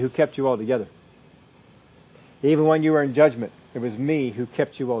was me who kept you all together. Even when you were in judgment, it was me who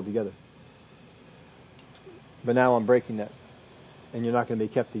kept you all together. But now I'm breaking that. And you're not going to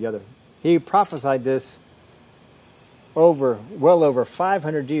be kept together. He prophesied this well over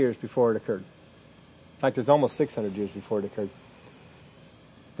 500 years before it occurred. In fact, it was almost 600 years before it occurred.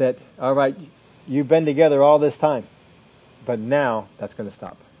 That, all right, you've been together all this time, but now that's going to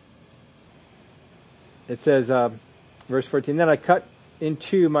stop. It says, verse 14, then I cut in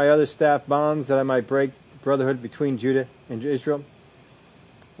two my other staff bonds that I might break the brotherhood between Judah and Israel.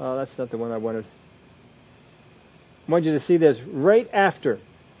 Oh, that's not the one I wanted. I want you to see this right after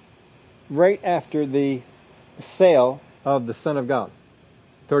right after the sale of the Son of God.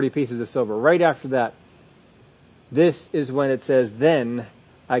 30 pieces of silver. Right after that, this is when it says, then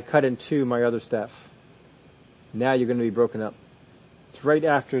I cut in two my other staff. Now you're going to be broken up. It's right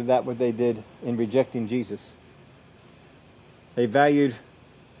after that what they did in rejecting Jesus. They valued,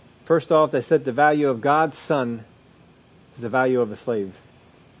 first off, they said the value of God's Son is the value of a slave.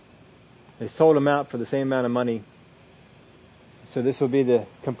 They sold him out for the same amount of money. So this will be the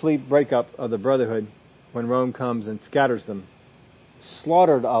complete breakup of the brotherhood when Rome comes and scatters them.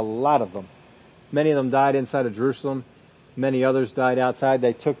 Slaughtered a lot of them. Many of them died inside of Jerusalem. Many others died outside.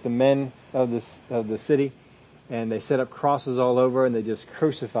 They took the men of the city and they set up crosses all over and they just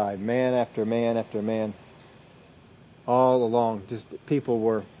crucified man after man after man. All along. Just people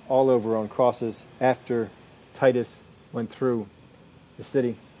were all over on crosses after Titus went through the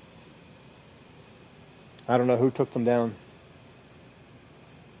city. I don't know who took them down.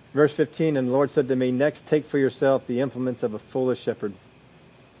 Verse 15, and the Lord said to me, next take for yourself the implements of a foolish shepherd.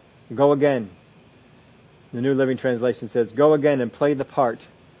 Go again. The New Living Translation says, go again and play the part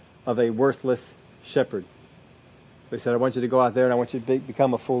of a worthless shepherd. So he said, I want you to go out there and I want you to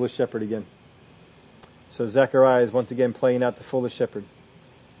become a foolish shepherd again. So Zechariah is once again playing out the foolish shepherd.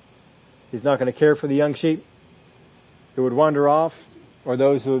 He's not going to care for the young sheep who would wander off or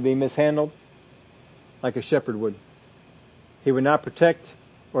those who would be mishandled like a shepherd would. He would not protect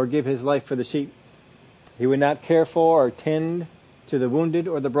or give his life for the sheep. He would not care for or tend to the wounded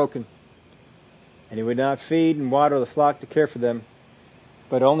or the broken. And he would not feed and water the flock to care for them,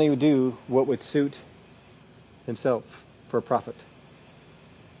 but only do what would suit himself for a profit.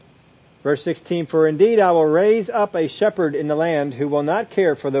 Verse 16, for indeed I will raise up a shepherd in the land who will not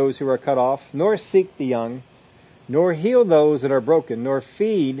care for those who are cut off, nor seek the young, nor heal those that are broken, nor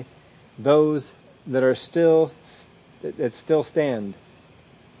feed those that still stand.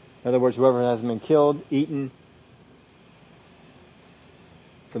 In other words, whoever hasn't been killed, eaten,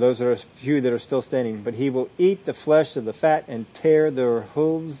 for those that are few that are still standing. But he will eat the flesh of the fat and tear their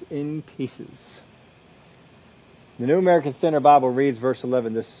hooves in pieces. The New American Standard Bible reads verse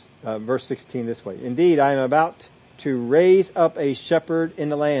 16 this way. Indeed, I am about to raise up a shepherd in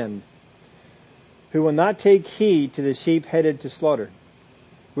the land who will not take heed to the sheep headed to slaughter,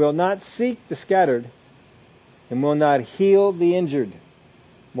 will not seek the scattered, and will not heal the injured.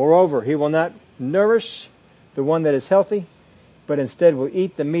 Moreover, he will not nourish the one that is healthy, but instead will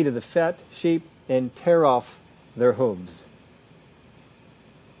eat the meat of the fat sheep and tear off their hooves.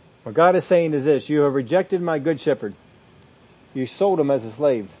 What God is saying is this, you have rejected my good shepherd. You sold him as a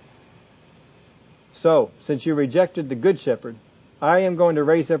slave. So, since you rejected the good shepherd, I am going to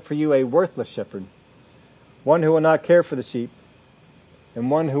raise up for you a worthless shepherd, one who will not care for the sheep,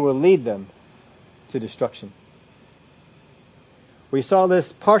 and one who will lead them to destruction. We saw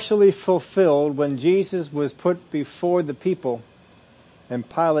this partially fulfilled when Jesus was put before the people and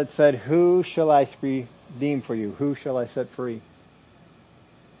Pilate said, who shall I redeem for you? Who shall I set free?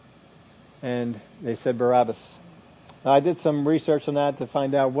 And they said Barabbas. Now, I did some research on that to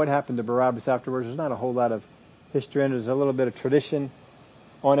find out what happened to Barabbas afterwards. There's not a whole lot of history and there's a little bit of tradition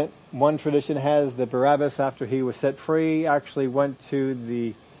on it. One tradition has that Barabbas, after he was set free, actually went to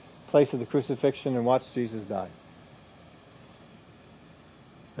the place of the crucifixion and watched Jesus die.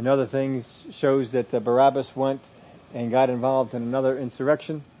 Another thing shows that Barabbas went and got involved in another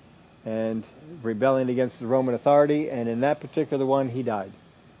insurrection and rebelling against the Roman authority, and in that particular one, he died.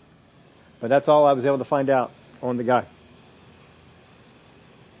 But that's all I was able to find out on the guy.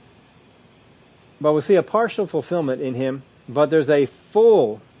 But we'll see a partial fulfillment in him, but there's a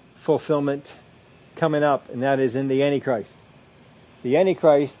full fulfillment coming up, and that is in the Antichrist. The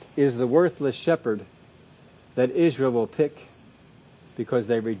Antichrist is the worthless shepherd that Israel will pick because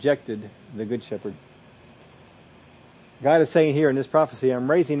they rejected the good shepherd. God is saying here in this prophecy, I'm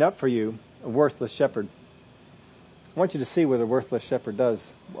raising up for you a worthless shepherd. I want you to see what a worthless shepherd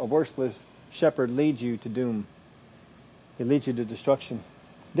does. A worthless shepherd leads you to doom. He leads you to destruction.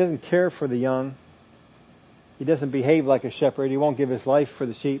 He doesn't care for the young. He doesn't behave like a shepherd. He won't give his life for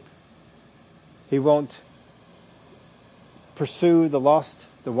the sheep. He won't pursue the lost,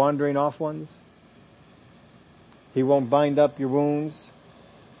 the wandering off ones. He won't bind up your wounds,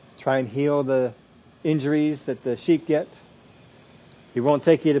 try and heal the injuries that the sheep get. He won't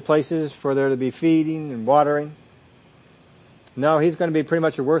take you to places for there to be feeding and watering. No, he's going to be pretty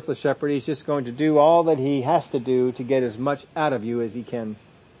much a worthless shepherd. He's just going to do all that he has to do to get as much out of you as he can.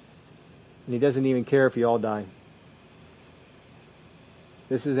 And he doesn't even care if you all die.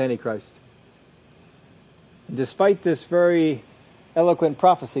 This is Antichrist. Despite this very eloquent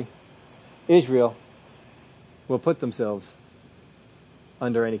prophecy, Israel will put themselves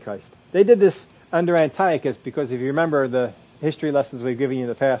under Antichrist. They did this under Antiochus because if you remember the history lessons we've given you in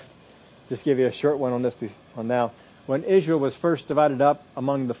the past, just give you a short one on this on now. When Israel was first divided up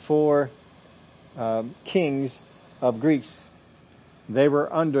among the four kings of Greece, they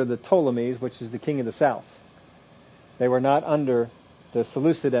were under the Ptolemies, which is the king of the south. They were not under the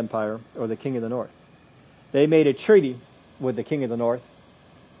Seleucid Empire or the king of the north. They made a treaty with the king of the north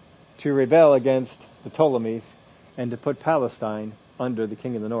to rebel against the Ptolemies and to put Palestine under the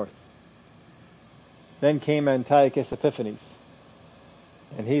king of the north. Then came Antiochus Epiphanes,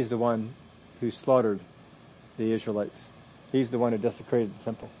 and he's the one who slaughtered the Israelites. He's the one who desecrated the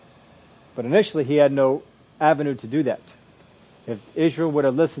temple. But initially he had no avenue to do that. If Israel would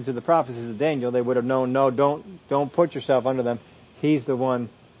have listened to the prophecies of Daniel, they would have known, no, don't put yourself under them. He's the one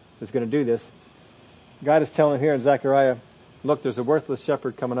that's going to do this. God is telling here in Zechariah, look, there's a worthless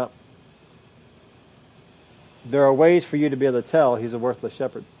shepherd coming up. There are ways for you to be able to tell he's a worthless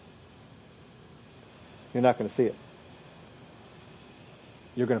shepherd. You're not going to see it.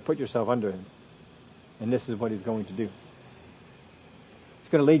 You're going to put yourself under him. And this is what he's going to do. It's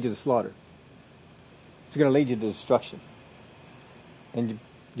going to lead you to slaughter. It's going to lead you to destruction. And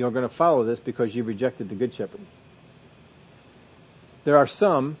you're going to follow this because you rejected the good shepherd. There are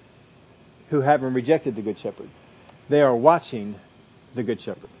some who haven't rejected the good shepherd. They are watching the good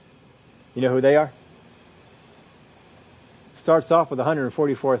shepherd. You know who they are? It starts off with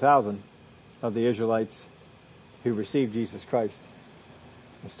 144,000 of the Israelites who received Jesus Christ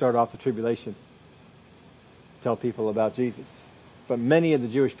and start off the tribulation. Tell people about Jesus. But many of the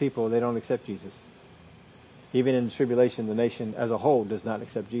Jewish people, they don't accept Jesus. Even in the tribulation, the nation as a whole does not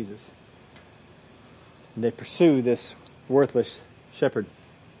accept Jesus. And they pursue this worthless shepherd.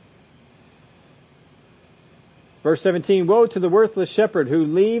 Verse 17, woe to the worthless shepherd who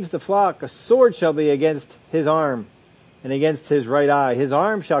leaves the flock. A sword shall be against his arm and against his right eye. His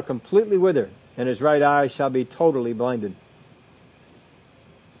arm shall completely wither and his right eye shall be totally blinded.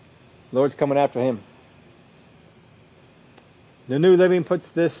 The Lord's coming after him. The New Living puts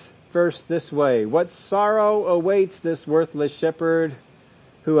this verse this way. What sorrow awaits this worthless shepherd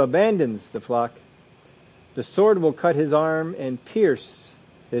who abandons the flock? The sword will cut his arm and pierce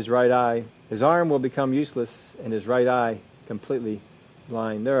his right eye. His arm will become useless and his right eye completely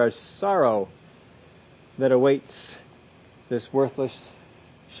blind. There is sorrow that awaits this worthless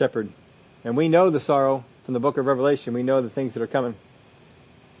shepherd. And we know the sorrow from the book of Revelation. We know the things that are coming.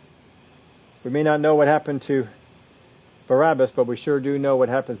 We may not know what happened to Barabbas, but we sure do know what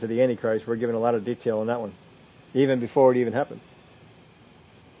happens to the Antichrist. We're given a lot of detail on that one, even before it even happens.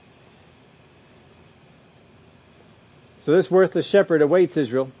 So this worthless shepherd awaits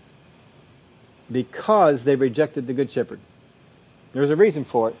Israel because they rejected the good shepherd. There's a reason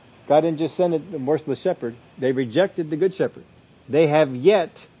for it. God didn't just send the worthless shepherd. They rejected the good shepherd. They have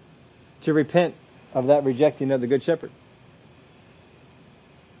yet to repent of that rejecting of the good shepherd.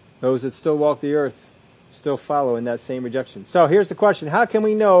 Those that still walk the earth still follow in that same rejection. So here's the question. How can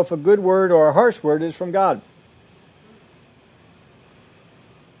we know if a good word or a harsh word is from God?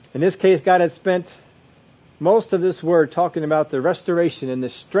 In this case, God had spent most of this word talking about the restoration and the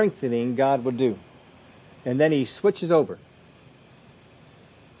strengthening God would do. And then he switches over.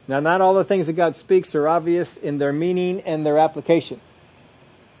 Now, not all the things that God speaks are obvious in their meaning and their application.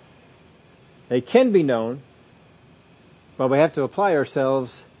 They can be known, but we have to apply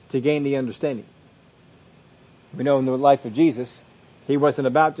ourselves to gain the understanding. We know in the life of Jesus, he wasn't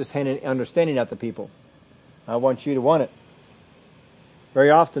about just handing understanding out to people. I want you to want it. Very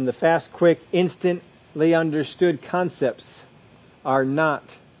often the fast, quick, instantly understood concepts are not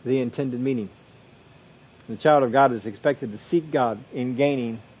the intended meaning. The child of God is expected to seek God in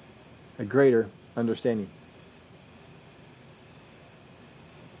gaining a greater understanding.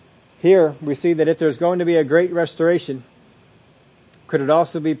 Here we see that if there's going to be a great restoration, could it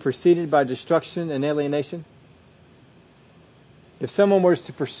also be preceded by destruction and alienation? If someone was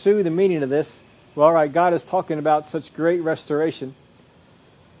to pursue the meaning of this, well, all right, God is talking about such great restoration.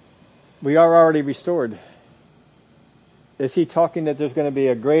 We are already restored. Is he talking that there's going to be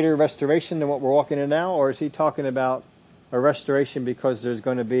a greater restoration than what we're walking in now? Or is he talking about a restoration because there's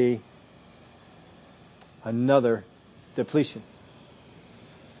going to be another depletion?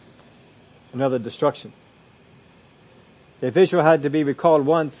 Another destruction? If Israel had to be recalled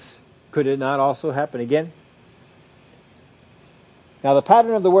once, could it not also happen again? Now the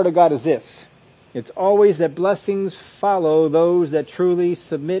pattern of the Word of God is this. It's always that blessings follow those that truly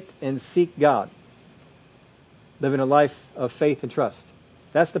submit and seek God. Living a life of faith and trust.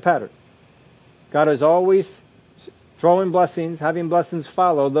 That's the pattern. God is always throwing blessings, having blessings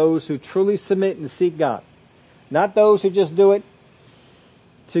follow those who truly submit and seek God. Not those who just do it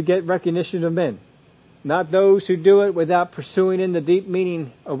to get recognition of men. Not those who do it without pursuing in the deep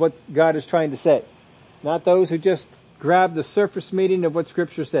meaning of what God is trying to say. Not those who just grab the surface meaning of what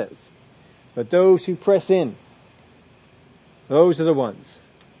Scripture says. But those who press in. Those are the ones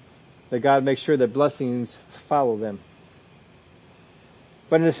that God makes sure that blessings follow them.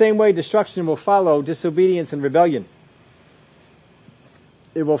 But in the same way, destruction will follow disobedience and rebellion.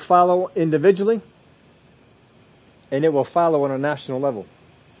 It will follow individually, and it will follow on a national level.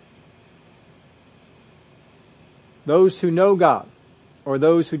 Those who know God, or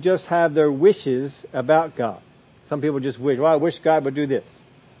those who just have their wishes about God. Some people just wish, well, I wish God would do this.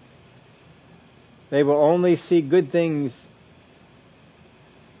 They will only see good things.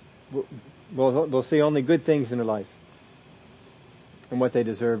 They'll see only good things in their life and what they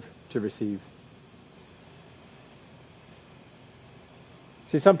deserve to receive.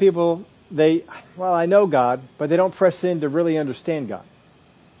 See, some people, I know God, but they don't press in to really understand God.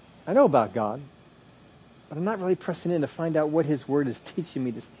 I know about God, but I'm not really pressing in to find out what His Word is teaching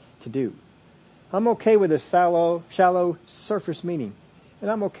me to do. I'm okay with a shallow surface meaning. And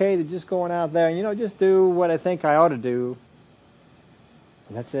I'm okay to just going out there and, just do what I think I ought to do.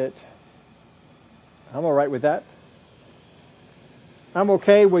 And that's it. I'm alright with that. I'm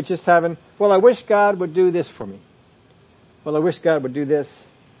okay with just having, I wish God would do this for me. I wish God would do this.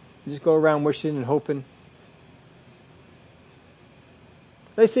 Just go around wishing and hoping.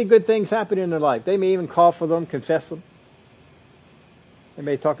 They see good things happen in their life. They may even call for them, confess them. They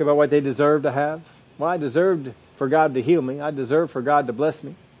may talk about what they deserve to have. I deserved for God to heal me. I deserve for God to bless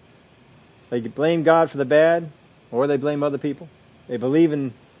me. They blame God for the bad, or they blame other people. They believe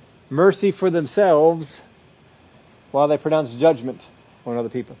in mercy for themselves while they pronounce judgment on other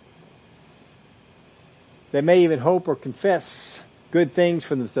people. They may even hope or confess good things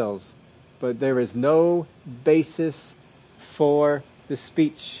for themselves, but there is no basis for the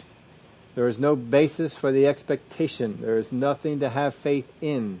speech. There is no basis for the expectation. There is nothing to have faith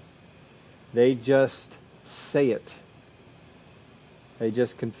in. They just say it. They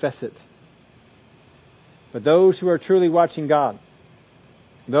just confess it. But those who are truly watching God,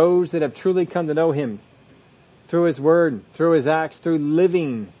 those that have truly come to know Him through His Word, through His acts, through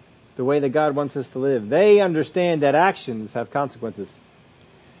living the way that God wants us to live, they understand that actions have consequences.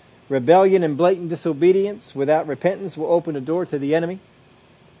 Rebellion and blatant disobedience without repentance will open the door to the enemy,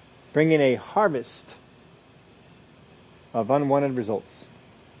 bringing a harvest of unwanted results.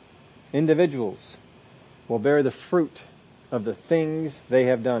 Individuals will bear the fruit of the things they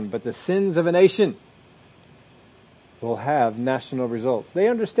have done, but the sins of a nation will have national results. They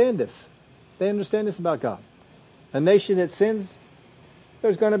understand this. They understand this about God. A nation that sins,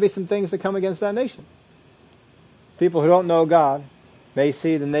 there's going to be some things that come against that nation. People who don't know God may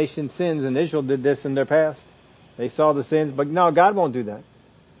see the nation sins, and Israel did this in their past. They saw the sins, but no, God won't do that.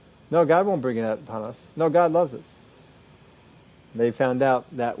 No, God won't bring it upon us. No, God loves us. They found out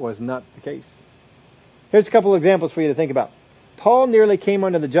that was not the case. Here's a couple examples for you to think about. Paul nearly came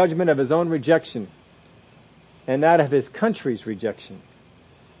under the judgment of his own rejection and that of his country's rejection.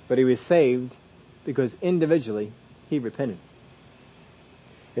 But he was saved because individually he repented.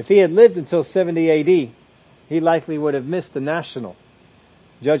 If he had lived until 70 AD, he likely would have missed the national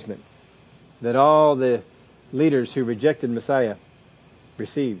judgment that all the leaders who rejected Messiah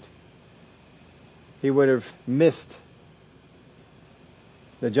received. He would have missed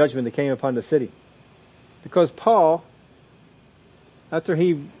the judgment that came upon the city. Because Paul, after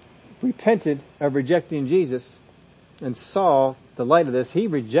he repented of rejecting Jesus and saw the light of this, he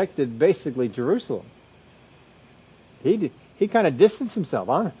rejected basically Jerusalem. He kind of distanced himself.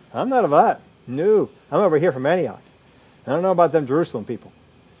 I'm not of that. No, I'm over here from Antioch. I don't know about them Jerusalem people.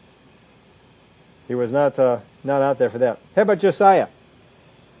 He was not out there for that. How about Josiah?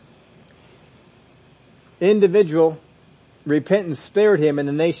 Individual repentance spared him, and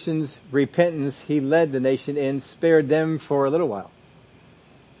the nation's repentance he led the nation in spared them for a little while.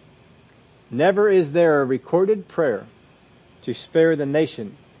 Never is there a recorded prayer to spare the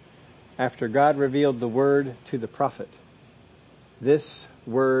nation after God revealed the word to the prophet. This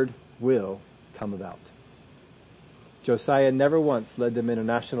word will come about. Josiah never once led them in a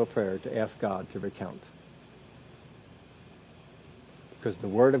national prayer to ask God to recount, because the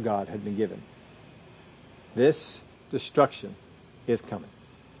word of God had been given. This destruction is coming.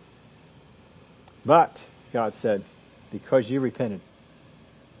 But, God said, because you repented,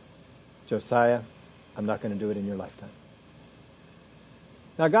 Josiah, I'm not going to do it in your lifetime.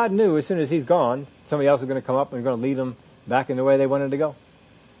 Now God knew as soon as he's gone, somebody else is going to come up and going to lead them back in the way they wanted to go.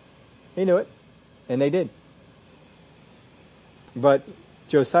 He knew it, and they did. But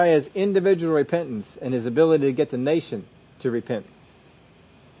Josiah's individual repentance and his ability to get the nation to repent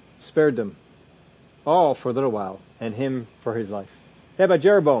spared them all for a little while, and him for his life. How about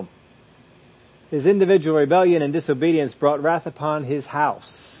Jeroboam? His individual rebellion and disobedience brought wrath upon his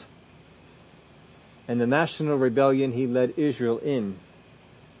house. And the national rebellion he led Israel in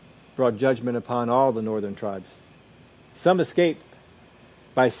brought judgment upon all the northern tribes. Some escaped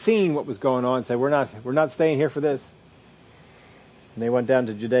by seeing what was going on and said, we're not staying here for this. And they went down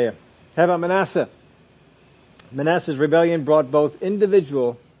to Judea. How about Manasseh? Manasseh's rebellion brought both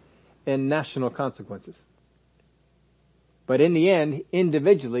individual and national consequences. But in the end,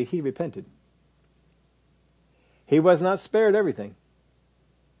 individually, he repented. He was not spared everything,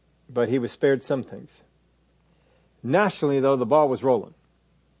 but he was spared some things. Nationally, though, the ball was rolling.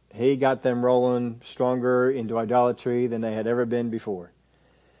 He got them rolling stronger into idolatry than they had ever been before.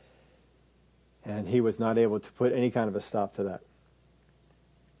 And he was not able to put any kind of a stop to that.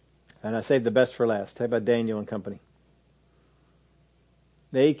 And I saved the best for last. How about Daniel and company?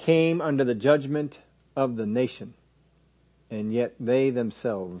 They came under the judgment of the nation, and yet they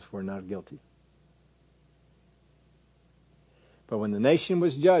themselves were not guilty. But when the nation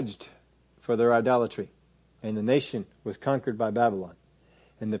was judged for their idolatry, and the nation was conquered by Babylon,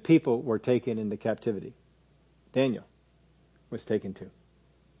 and the people were taken into captivity, Daniel was taken too.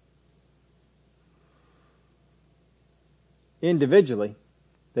 Individually,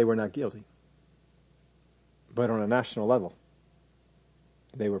 they were not guilty. But on a national level,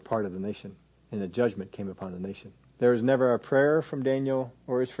 they were part of the nation, and the judgment came upon the nation. There is never a prayer from Daniel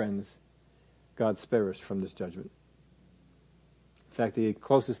or his friends, God spare us from this judgment. In fact, the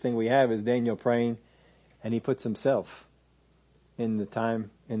closest thing we have is Daniel praying, and he puts himself in the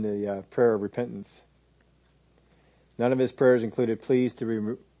prayer of repentance. None of his prayers included pleas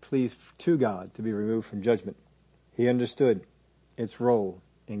to God to be removed from judgment. He understood its role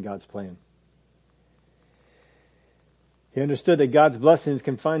in God's plan. He understood that God's blessings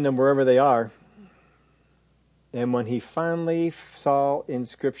can find them wherever they are. And when he finally saw in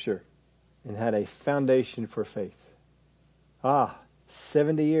Scripture and had a foundation for faith,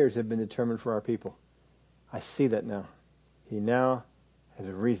 70 years have been determined for our people. I see that now. He now has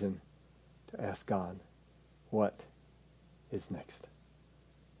a reason to ask God, what is next?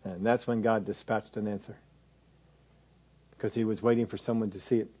 And that's when God dispatched an answer, because he was waiting for someone to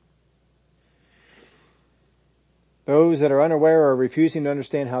see it. Those that are unaware or refusing to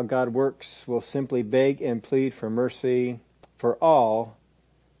understand how God works will simply beg and plead for mercy for all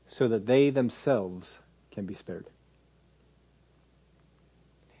so that they themselves can be spared.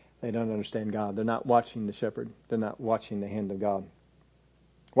 They don't understand God. They're not watching the shepherd. They're not watching the hand of God.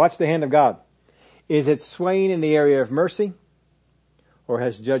 Watch the hand of God. Is it swaying in the area of mercy, or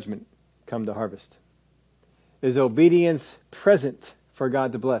has judgment come to harvest? Is obedience present for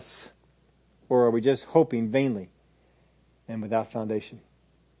God to bless, or are we just hoping vainly and without foundation?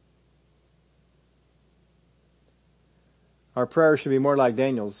 Our prayer should be more like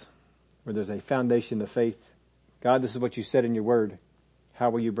Daniel's, where there's a foundation of faith. God, this is what you said in your word. How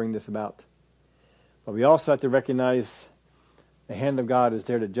will you bring this about? But we also have to recognize the hand of God is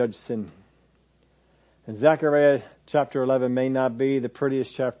there to judge sin. And Zechariah chapter 11 may not be the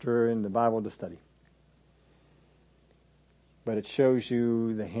prettiest chapter in the Bible to study, but it shows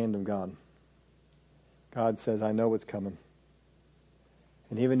you the hand of God. God says, I know what's coming.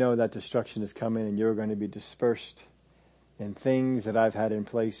 And even though that destruction is coming and you're going to be dispersed, and things that I've had in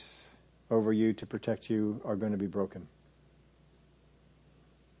place over you to protect you are going to be broken.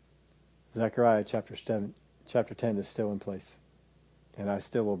 Zechariah chapter 10 is still in place. And I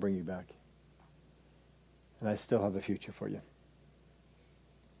still will bring you back. And I still have a future for you.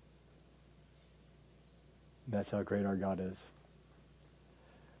 That's how great our God is.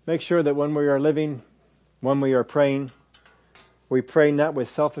 Make sure that when we are living, when we are praying, we pray not with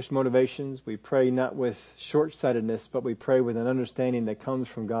selfish motivations. We pray not with short-sightedness, but we pray with an understanding that comes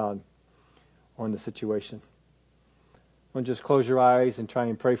from God on the situation. Don't just close your eyes and try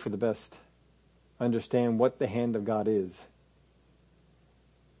and pray for the best. Understand what the hand of God is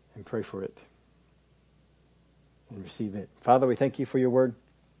and pray for it and receive it. Father, we thank you for your word.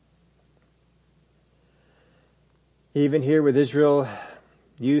 Even here with Israel,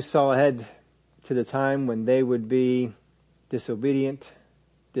 you saw ahead to the time when they would be disobedient,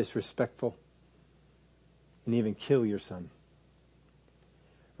 disrespectful, and even kill your son.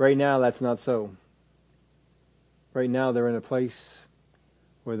 Right now, that's not so. Right now, they're in a place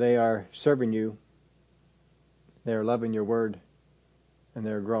where they are serving you, they are loving your word, and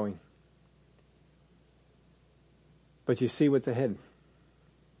they're growing. But you see what's ahead,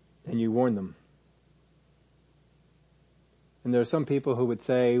 and you warn them. And there are some people who would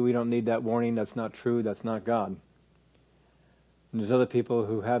say, we don't need that warning, that's not true, that's not God. And there's other people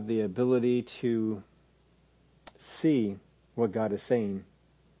who have the ability to see what God is saying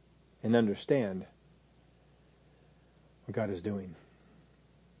and understand what God is doing.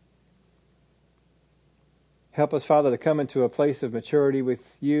 Help us, Father, to come into a place of maturity with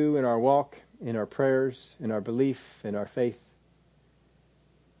you in our walk, in our prayers, in our belief, in our faith.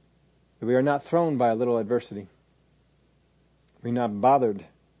 That we are not thrown by a little adversity. We're not bothered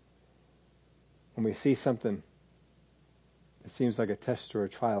when we see something that seems like a test or a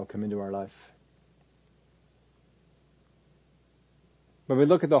trial come into our life. But we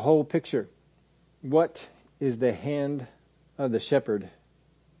look at the whole picture. What is the hand of the shepherd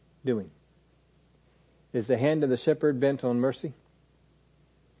doing? Is the hand of the shepherd bent on mercy?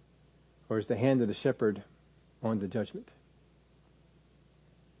 Or is the hand of the shepherd on the judgment?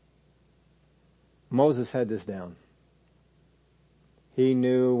 Moses had this down. He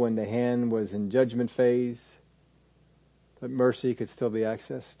knew when the hand was in judgment phase, that mercy could still be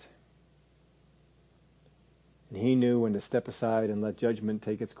accessed. And he knew when to step aside and let judgment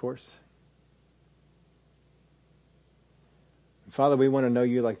take its course. And Father, we want to know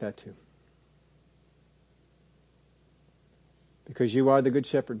you like that too. Because you are the good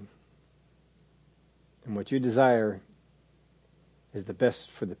shepherd. And what you desire is the best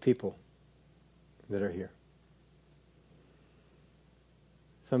for the people that are here.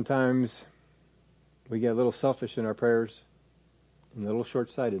 Sometimes we get a little selfish in our prayers and a little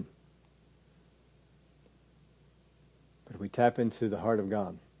short-sighted. But if we tap into the heart of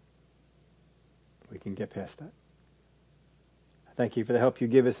God, we can get past that. I thank you for the help you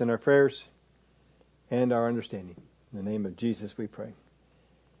give us in our prayers and our understanding. In the name of Jesus we pray.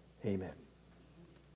 Amen.